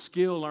 our own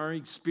skill, our own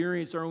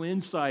experience, our own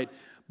insight,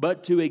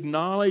 but to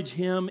acknowledge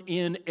Him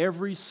in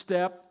every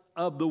step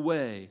of the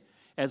way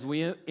as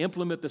we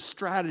implement the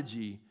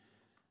strategy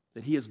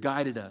that He has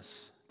guided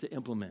us to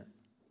implement.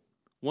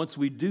 Once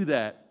we do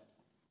that,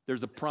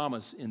 there's a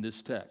promise in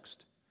this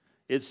text.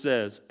 It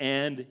says,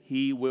 and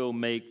He will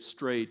make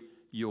straight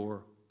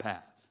your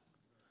path.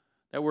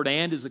 That word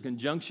and is a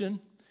conjunction.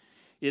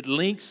 It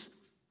links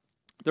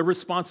the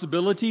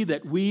responsibility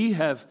that we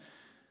have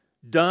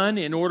done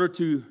in order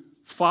to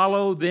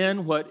follow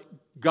then what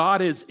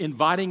God is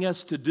inviting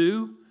us to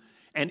do.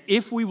 And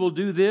if we will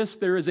do this,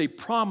 there is a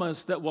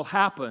promise that will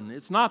happen.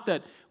 It's not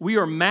that we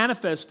are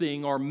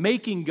manifesting or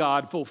making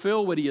God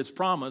fulfill what He has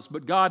promised,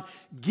 but God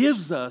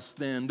gives us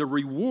then the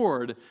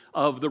reward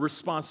of the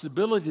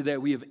responsibility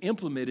that we have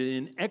implemented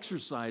in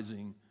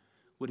exercising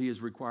what He has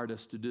required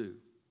us to do.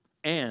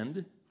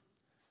 And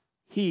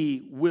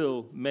He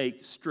will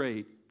make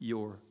straight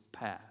your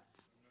path.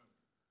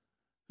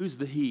 Who's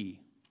the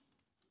He?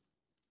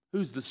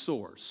 Who's the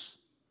source?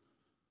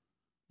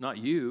 Not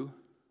you,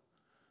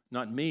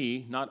 not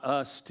me, not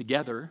us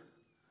together.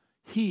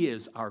 He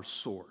is our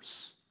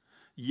source.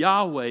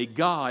 Yahweh,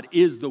 God,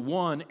 is the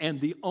one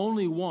and the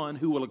only one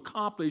who will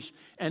accomplish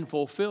and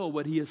fulfill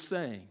what He is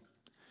saying.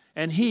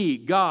 And He,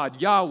 God,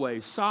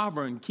 Yahweh,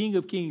 sovereign, King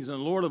of kings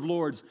and Lord of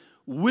lords,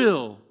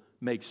 will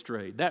make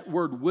straight. That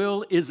word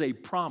will is a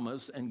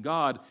promise, and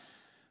God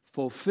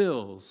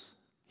fulfills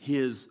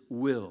His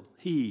will.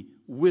 He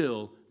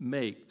will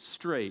make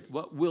straight.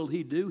 What will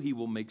He do? He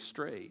will make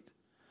straight.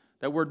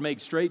 That word make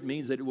straight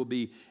means that it will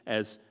be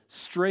as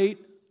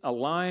straight a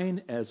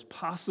line as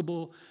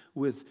possible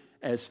with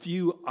as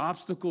few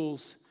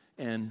obstacles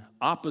and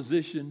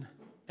opposition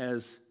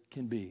as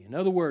can be. In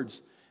other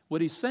words,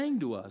 what He's saying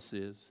to us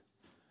is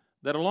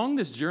that along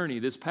this journey,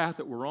 this path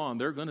that we're on,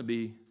 there are going to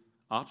be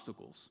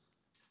obstacles.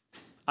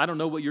 I don't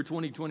know what your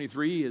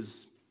 2023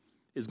 is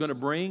going to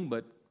bring,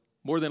 but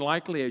more than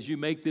likely as you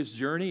make this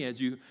journey, as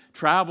you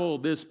travel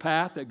this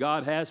path that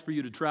God has for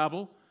you to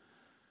travel,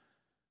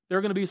 there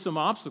are going to be some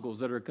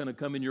obstacles that are going to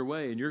come in your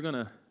way, and you're going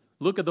to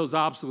look at those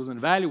obstacles and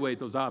evaluate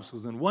those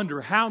obstacles and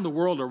wonder how in the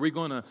world are we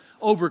going to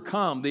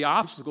overcome the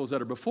obstacles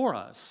that are before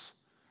us.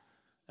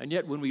 And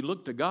yet when we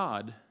look to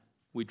God,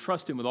 we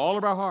trust Him with all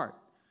of our heart,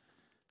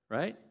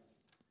 right?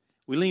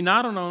 We lean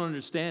not on our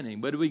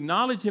understanding, but if we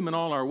acknowledge him in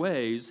all our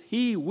ways,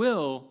 he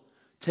will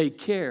take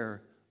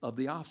care of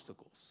the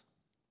obstacles.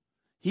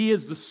 He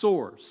is the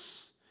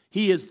source.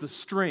 He is the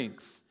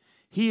strength.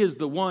 He is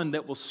the one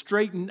that will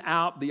straighten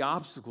out the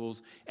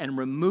obstacles and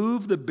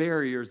remove the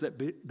barriers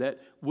that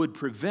would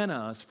prevent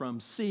us from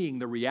seeing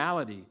the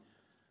reality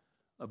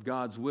of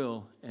God's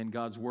will and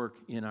God's work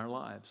in our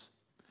lives.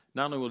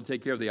 Not only will he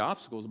take care of the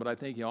obstacles, but I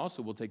think he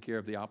also will take care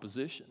of the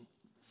opposition.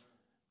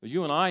 But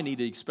you and I need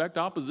to expect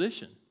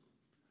opposition.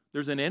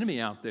 There's an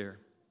enemy out there,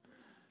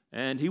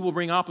 and he will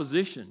bring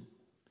opposition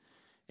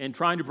in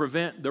trying to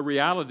prevent the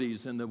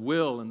realities and the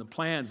will and the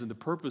plans and the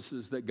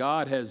purposes that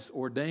God has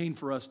ordained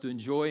for us to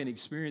enjoy and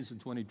experience in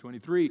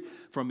 2023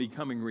 from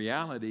becoming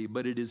reality.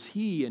 But it is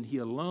he and he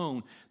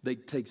alone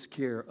that takes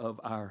care of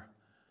our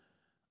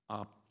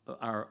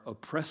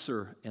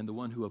oppressor and the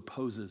one who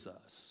opposes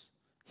us.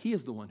 He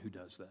is the one who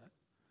does that.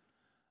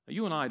 Now,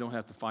 you and I don't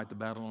have to fight the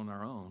battle on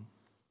our own.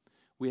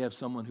 We have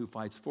someone who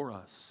fights for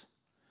us.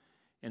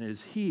 And it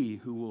is he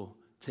who will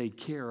take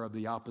care of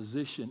the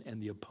opposition and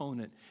the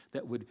opponent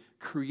that would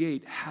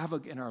create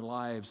havoc in our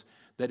lives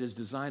that is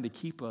designed to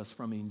keep us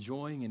from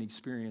enjoying and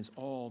experience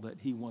all that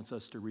he wants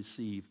us to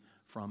receive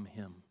from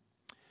him.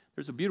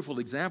 There's a beautiful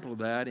example of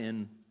that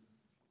in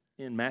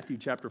Matthew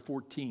chapter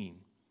 14.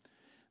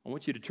 I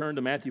want you to turn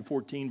to Matthew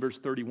 14, verse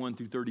 31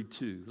 through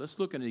 32. Let's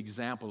look at an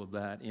example of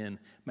that in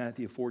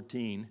Matthew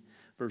 14,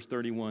 verse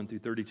 31 through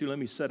 32. Let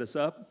me set us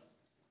up.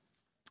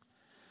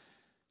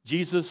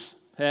 Jesus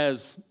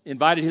has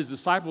invited his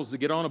disciples to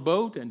get on a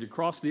boat and to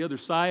cross the other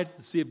side,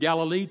 the Sea of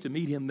Galilee, to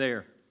meet him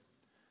there.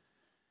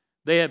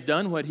 They have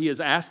done what he has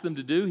asked them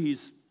to do.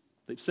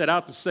 They've set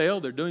out to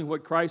sail. They're doing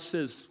what Christ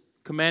has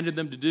commanded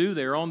them to do.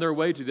 They're on their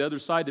way to the other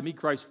side to meet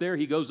Christ there.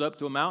 He goes up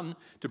to a mountain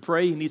to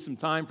pray. He needs some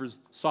time for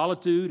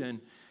solitude and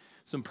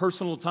some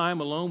personal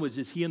time alone with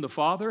just he and the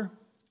Father.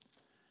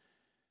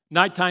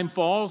 Nighttime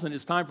falls, and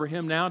it's time for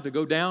him now to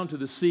go down to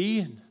the sea.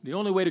 And the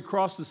only way to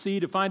cross the sea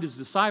to find his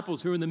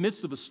disciples, who are in the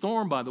midst of a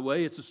storm, by the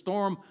way, it's a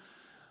storm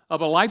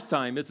of a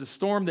lifetime. It's a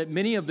storm that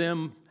many of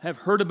them have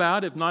heard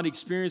about, if not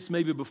experienced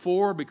maybe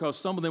before, because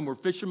some of them were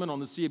fishermen on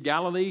the Sea of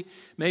Galilee.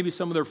 Maybe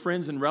some of their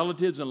friends and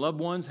relatives and loved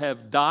ones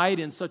have died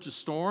in such a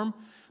storm.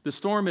 The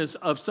storm is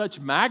of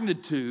such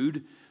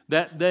magnitude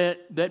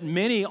that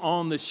many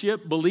on the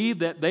ship believe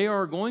that they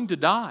are going to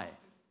die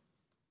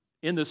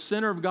in the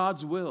center of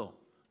God's will.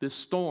 This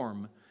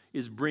storm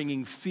is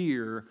bringing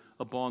fear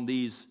upon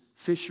these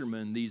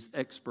fishermen, these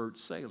expert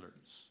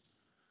sailors.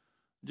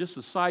 Just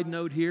a side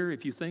note here,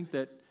 if you think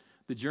that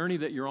the journey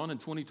that you're on in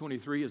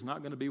 2023 is not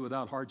going to be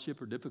without hardship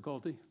or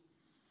difficulty,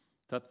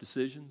 tough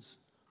decisions,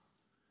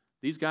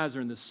 these guys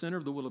are in the center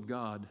of the will of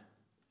God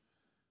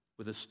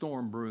with a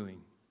storm brewing.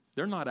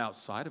 They're not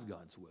outside of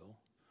God's will.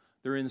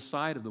 They're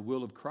inside of the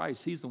will of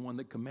Christ. He's the one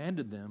that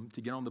commanded them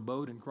to get on the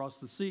boat and cross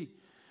the sea.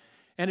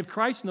 And if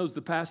Christ knows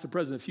the past, the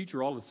present, and the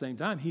future all at the same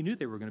time, he knew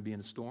they were going to be in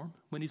a storm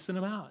when he sent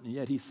them out, and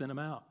yet he sent them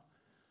out.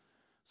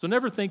 So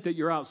never think that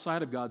you're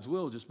outside of God's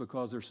will just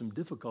because there's some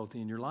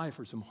difficulty in your life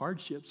or some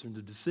hardships or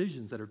the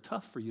decisions that are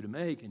tough for you to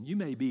make, and you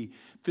may be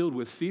filled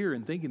with fear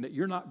and thinking that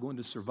you're not going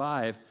to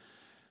survive,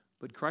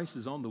 but Christ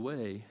is on the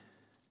way.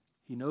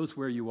 He knows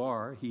where you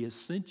are. He has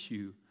sent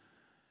you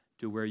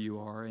to where you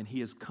are, and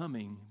he is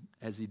coming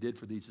as he did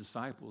for these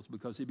disciples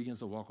because he begins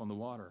to walk on the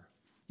water.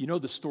 You know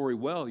the story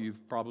well.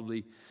 You've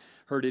probably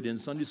heard it in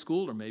Sunday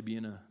school or maybe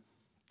in a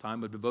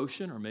time of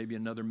devotion or maybe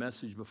another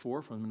message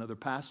before from another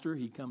pastor.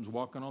 He comes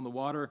walking on the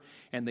water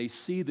and they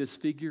see this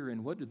figure,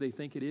 and what do they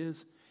think it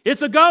is?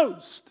 It's a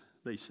ghost,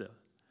 they said.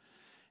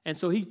 And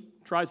so he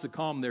tries to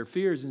calm their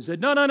fears and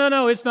said,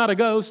 no, it's not a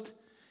ghost.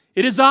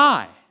 It is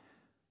I,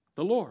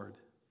 the Lord.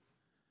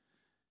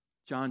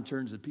 John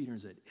turns to Peter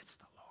and said, it's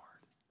the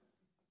Lord.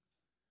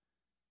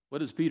 What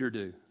does Peter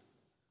do?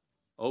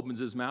 Opens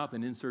his mouth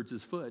and inserts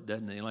his foot,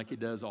 doesn't he? Like he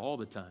does all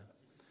the time.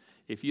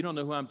 If you don't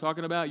know who I'm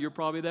talking about, you're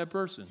probably that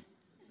person.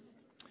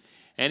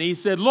 And he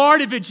said,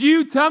 Lord, if it's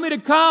you, tell me to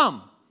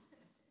come.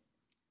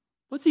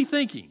 What's he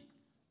thinking?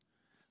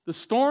 The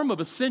storm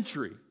of a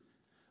century.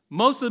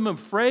 Most of them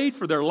afraid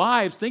for their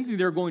lives, thinking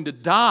they're going to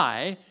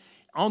die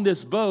on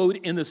this boat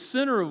in the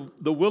center of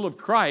the will of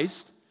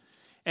Christ.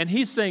 And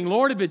he's saying,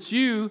 Lord, if it's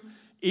you,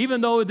 even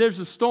though there's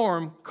a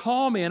storm,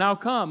 call me and I'll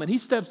come. And he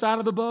steps out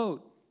of the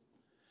boat.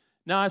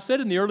 Now, I said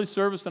in the early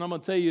service, and I'm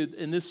going to tell you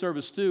in this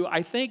service too,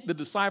 I think the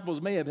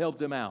disciples may have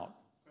helped him out.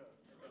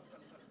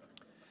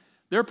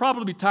 They're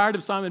probably tired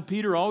of Simon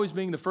Peter always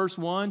being the first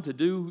one to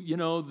do,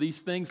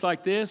 these things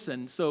like this.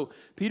 And so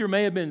Peter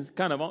may have been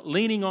kind of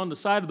leaning on the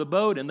side of the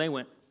boat, and they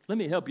went, let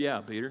me help you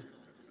out, Peter.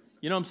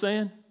 You know what I'm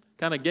saying?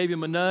 Kind of gave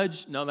him a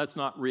nudge. No, that's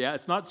not real.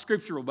 It's not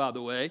scriptural, by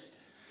the way.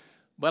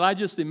 But I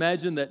just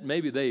imagine that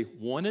maybe they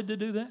wanted to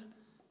do that.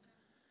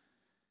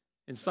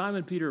 And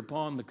Simon Peter,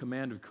 upon the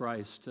command of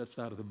Christ, steps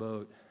out of the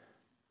boat,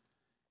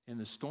 and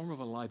the storm of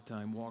a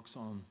lifetime walks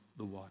on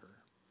the water.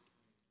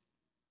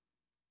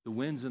 The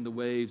winds and the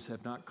waves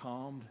have not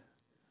calmed.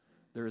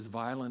 They're as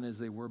violent as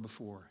they were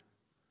before.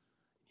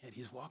 Yet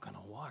he's walking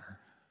on water.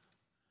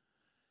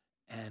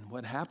 And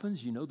what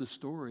happens? You know the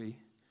story.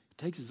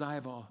 takes his eye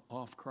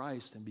off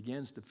Christ and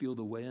begins to feel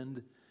the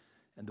wind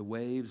and the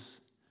waves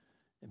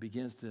and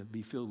begins to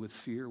be filled with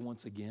fear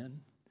once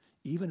again,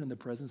 even in the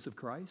presence of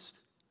Christ,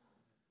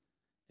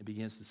 and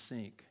begins to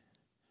sink.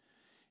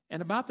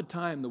 And about the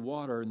time the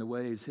water and the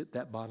waves hit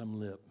that bottom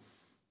lip,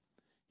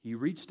 he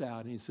reached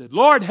out and he said,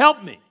 "Lord,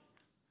 help me."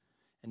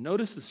 And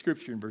notice the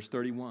scripture in verse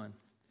 31.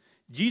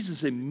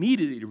 Jesus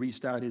immediately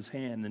reached out his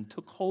hand and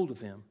took hold of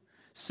him,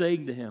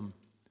 saying to him,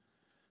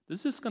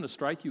 "Is this going to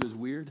strike you as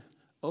weird?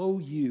 O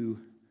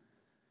you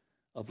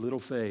of little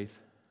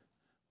faith,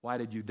 why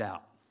did you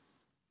doubt?"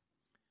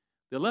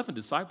 The 11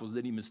 disciples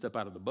didn't even step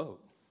out of the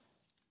boat.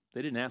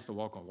 They didn't ask to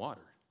walk on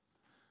water.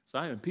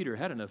 Simon Peter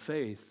had enough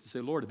faith to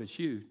say, "Lord, if it's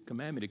you,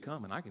 command me to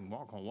come and I can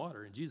walk on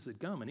water." And Jesus said,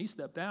 "Come." And he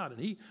stepped out and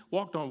he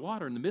walked on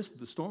water in the midst of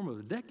the storm of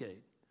a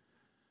decade.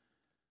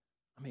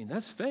 I mean,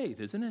 that's faith,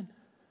 isn't it?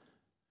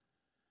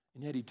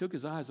 And yet he took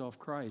his eyes off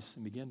Christ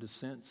and began to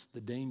sense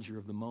the danger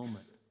of the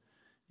moment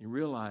and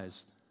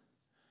realized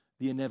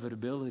the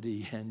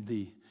inevitability and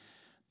the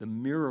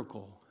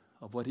miracle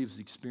of what he was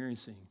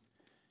experiencing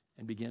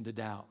and began to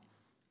doubt.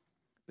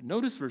 But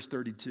notice verse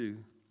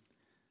 32.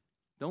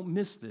 Don't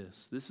miss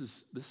this.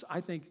 This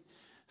I think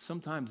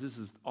sometimes this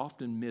is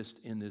often missed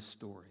in this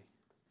story.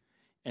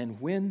 And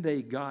when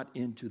they got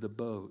into the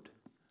boat,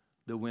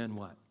 the wind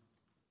what?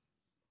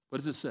 What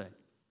does it say?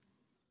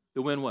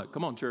 The wind what?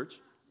 Come on, church.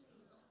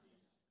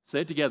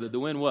 Say it together. The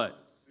wind what?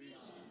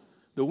 Ceased.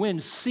 The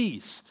wind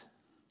ceased.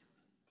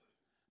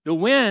 The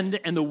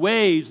wind and the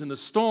waves and the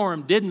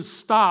storm didn't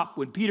stop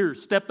when Peter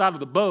stepped out of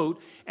the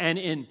boat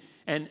and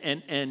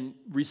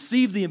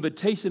received the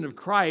invitation of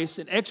Christ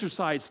and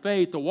exercised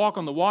faith to walk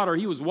on the water.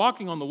 He was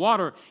walking on the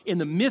water in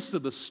the midst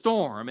of the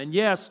storm. And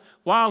yes,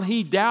 while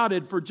he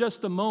doubted for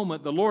just a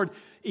moment, the Lord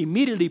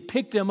immediately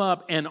picked him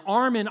up, and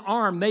arm in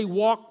arm, they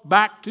walked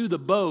back to the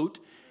boat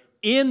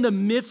in the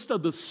midst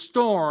of the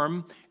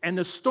storm, and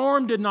the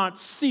storm did not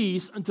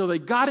cease until they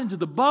got into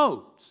the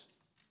boat.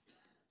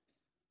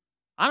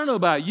 I don't know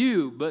about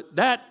you, but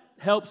that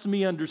helps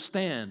me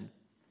understand.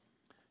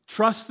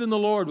 Trust in the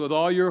Lord with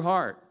all your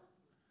heart.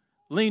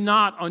 Lean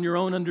not on your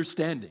own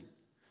understanding.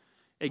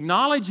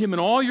 Acknowledge him in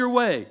all your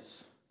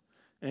ways,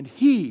 and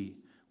he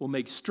will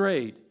make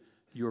straight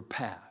your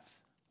path.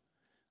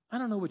 I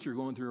don't know what you're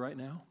going through right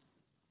now.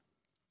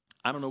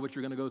 I don't know what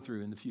you're going to go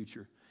through in the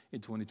future in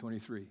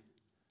 2023.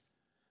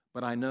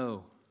 But I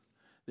know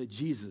that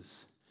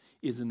Jesus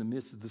is in the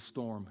midst of the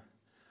storm,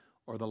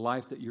 or the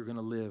life that you're going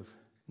to live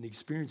and the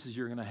experiences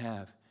you're going to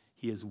have.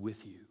 He is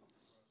with you.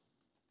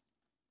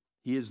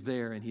 He is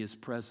there and he is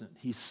present.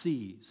 He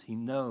sees, he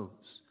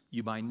knows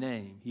you by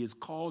name. He has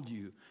called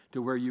you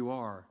to where you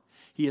are.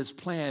 He has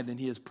planned and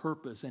he has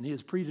purposed and he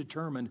has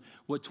predetermined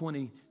what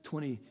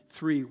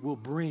 2023 will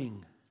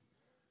bring.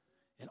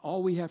 And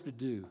all we have to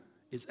do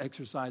is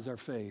exercise our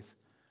faith,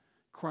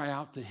 cry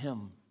out to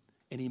him,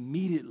 and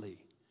immediately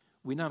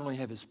we not only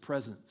have his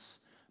presence,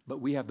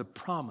 but we have the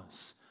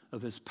promise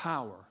of his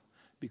power,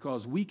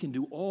 because we can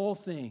do all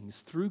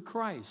things through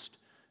Christ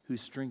who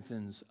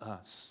strengthens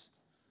us.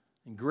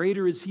 And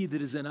greater is he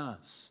that is in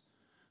us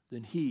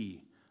than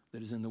he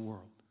that is in the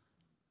world.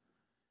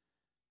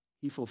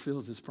 He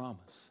fulfills his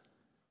promise.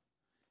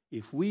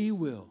 If we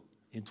will,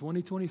 in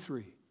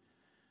 2023,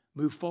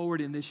 move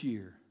forward in this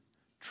year,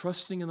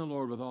 trusting in the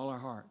Lord with all our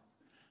heart,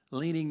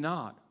 leaning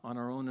not on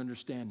our own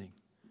understanding,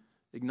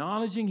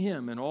 acknowledging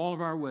him in all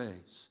of our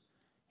ways,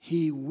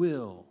 he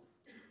will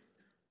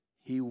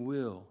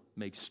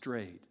make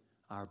straight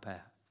our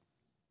path.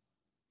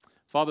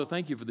 Father,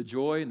 thank you for the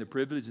joy and the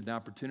privilege and the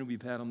opportunity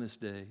we've had on this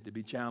day to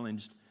be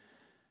challenged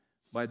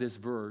by this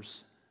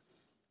verse.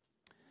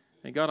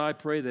 And God, I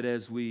pray that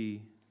as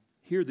we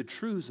hear the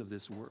truths of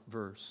this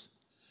verse,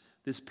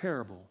 this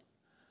parable,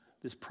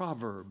 this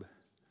proverb,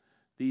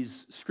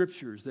 these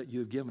scriptures that you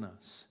have given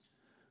us,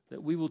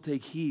 that we will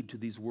take heed to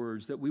these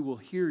words, that we will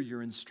hear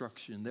your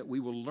instruction, that we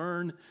will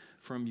learn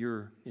from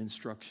your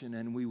instruction,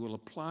 and we will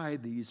apply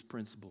these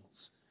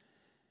principles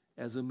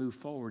as we move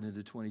forward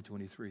into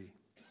 2023.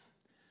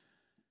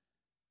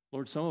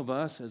 Lord, some of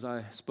us, as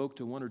I spoke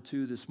to one or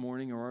two this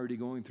morning, are already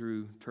going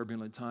through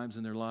turbulent times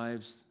in their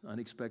lives,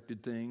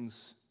 unexpected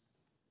things,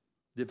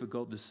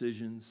 difficult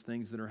decisions,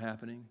 things that are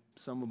happening.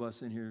 Some of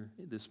us in here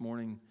this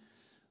morning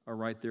are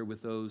right there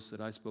with those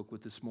that I spoke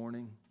with this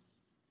morning.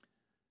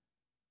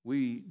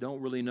 We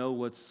don't really know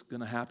what's going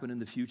to happen in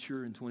the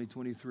future in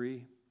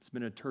 2023. It's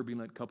been a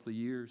turbulent couple of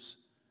years.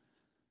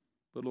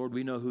 But Lord,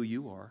 we know who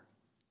you are.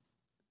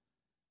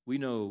 We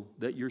know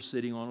that you're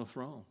sitting on a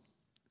throne.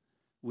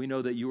 We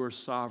know that you are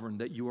sovereign,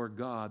 that you are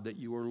God, that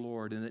you are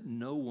Lord, and that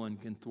no one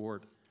can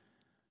thwart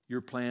your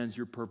plans,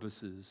 your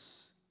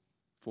purposes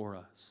for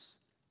us.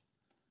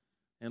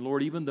 And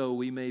Lord, even though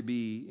we may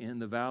be in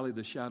the valley of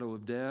the shadow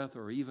of death,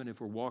 or even if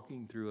we're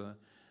walking through a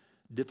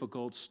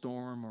difficult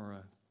storm or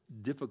a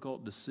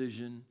difficult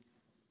decision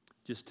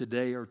just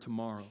today or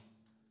tomorrow,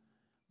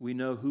 we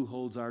know who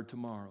holds our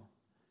tomorrow,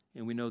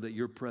 and we know that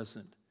you're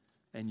present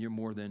and you're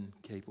more than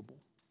capable.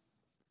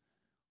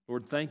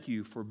 Lord, thank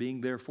you for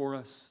being there for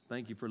us.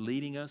 Thank you for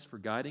leading us, for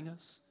guiding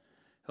us.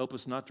 Help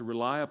us not to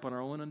rely upon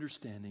our own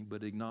understanding,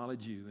 but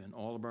acknowledge you in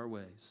all of our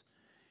ways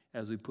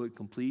as we put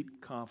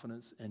complete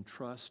confidence and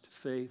trust,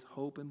 faith,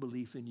 hope, and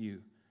belief in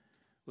you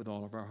with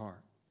all of our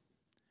heart.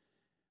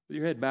 With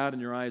your head bowed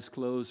and your eyes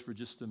closed for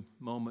just a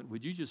moment,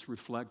 would you just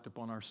reflect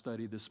upon our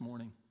study this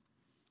morning?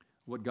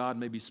 What God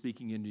may be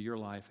speaking into your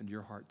life and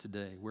your heart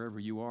today, wherever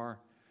you are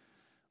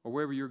or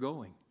wherever you're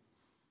going.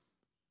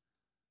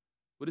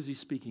 What is He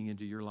speaking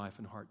into your life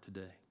and heart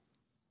today?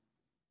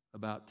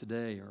 About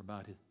today or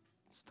about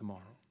it's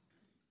tomorrow?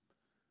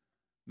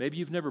 Maybe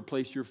you've never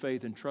placed your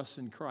faith and trust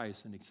in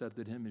Christ and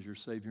accepted Him as your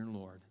Savior and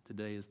Lord.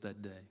 Today is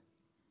that day.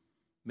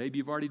 Maybe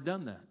you've already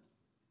done that,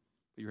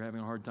 but you're having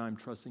a hard time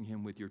trusting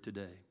Him with your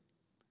today.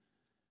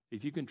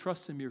 If you can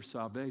trust Him your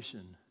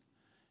salvation,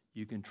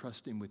 you can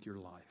trust Him with your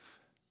life,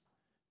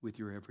 with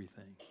your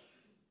everything.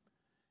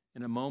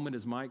 In a moment,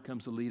 as Mike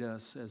comes to lead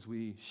us as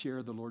we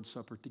share the Lord's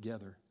Supper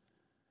together,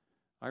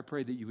 I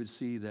pray that you would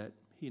see that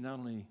He not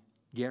only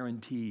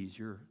guarantees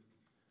your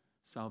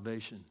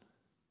salvation,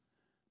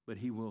 but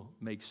He will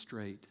make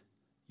straight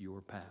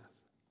your path.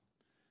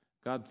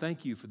 God,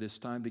 thank you for this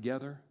time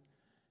together.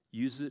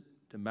 Use it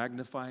to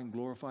magnify and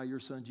glorify your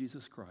Son,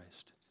 Jesus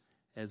Christ,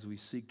 as we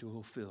seek to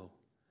fulfill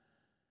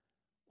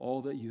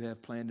all that you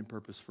have planned and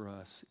purposed for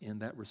us in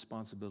that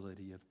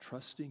responsibility of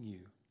trusting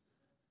you.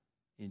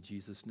 In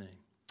Jesus' name,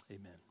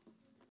 amen.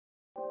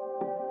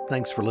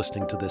 Thanks for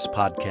listening to this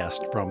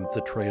podcast from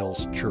The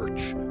Trails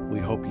Church. We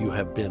hope you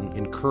have been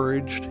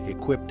encouraged,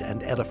 equipped,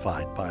 and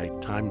edified by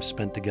time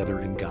spent together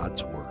in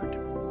God's Word.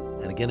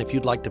 And again, if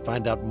you'd like to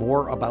find out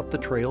more about The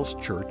Trails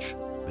Church,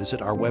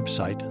 visit our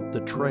website,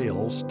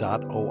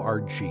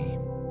 thetrails.org.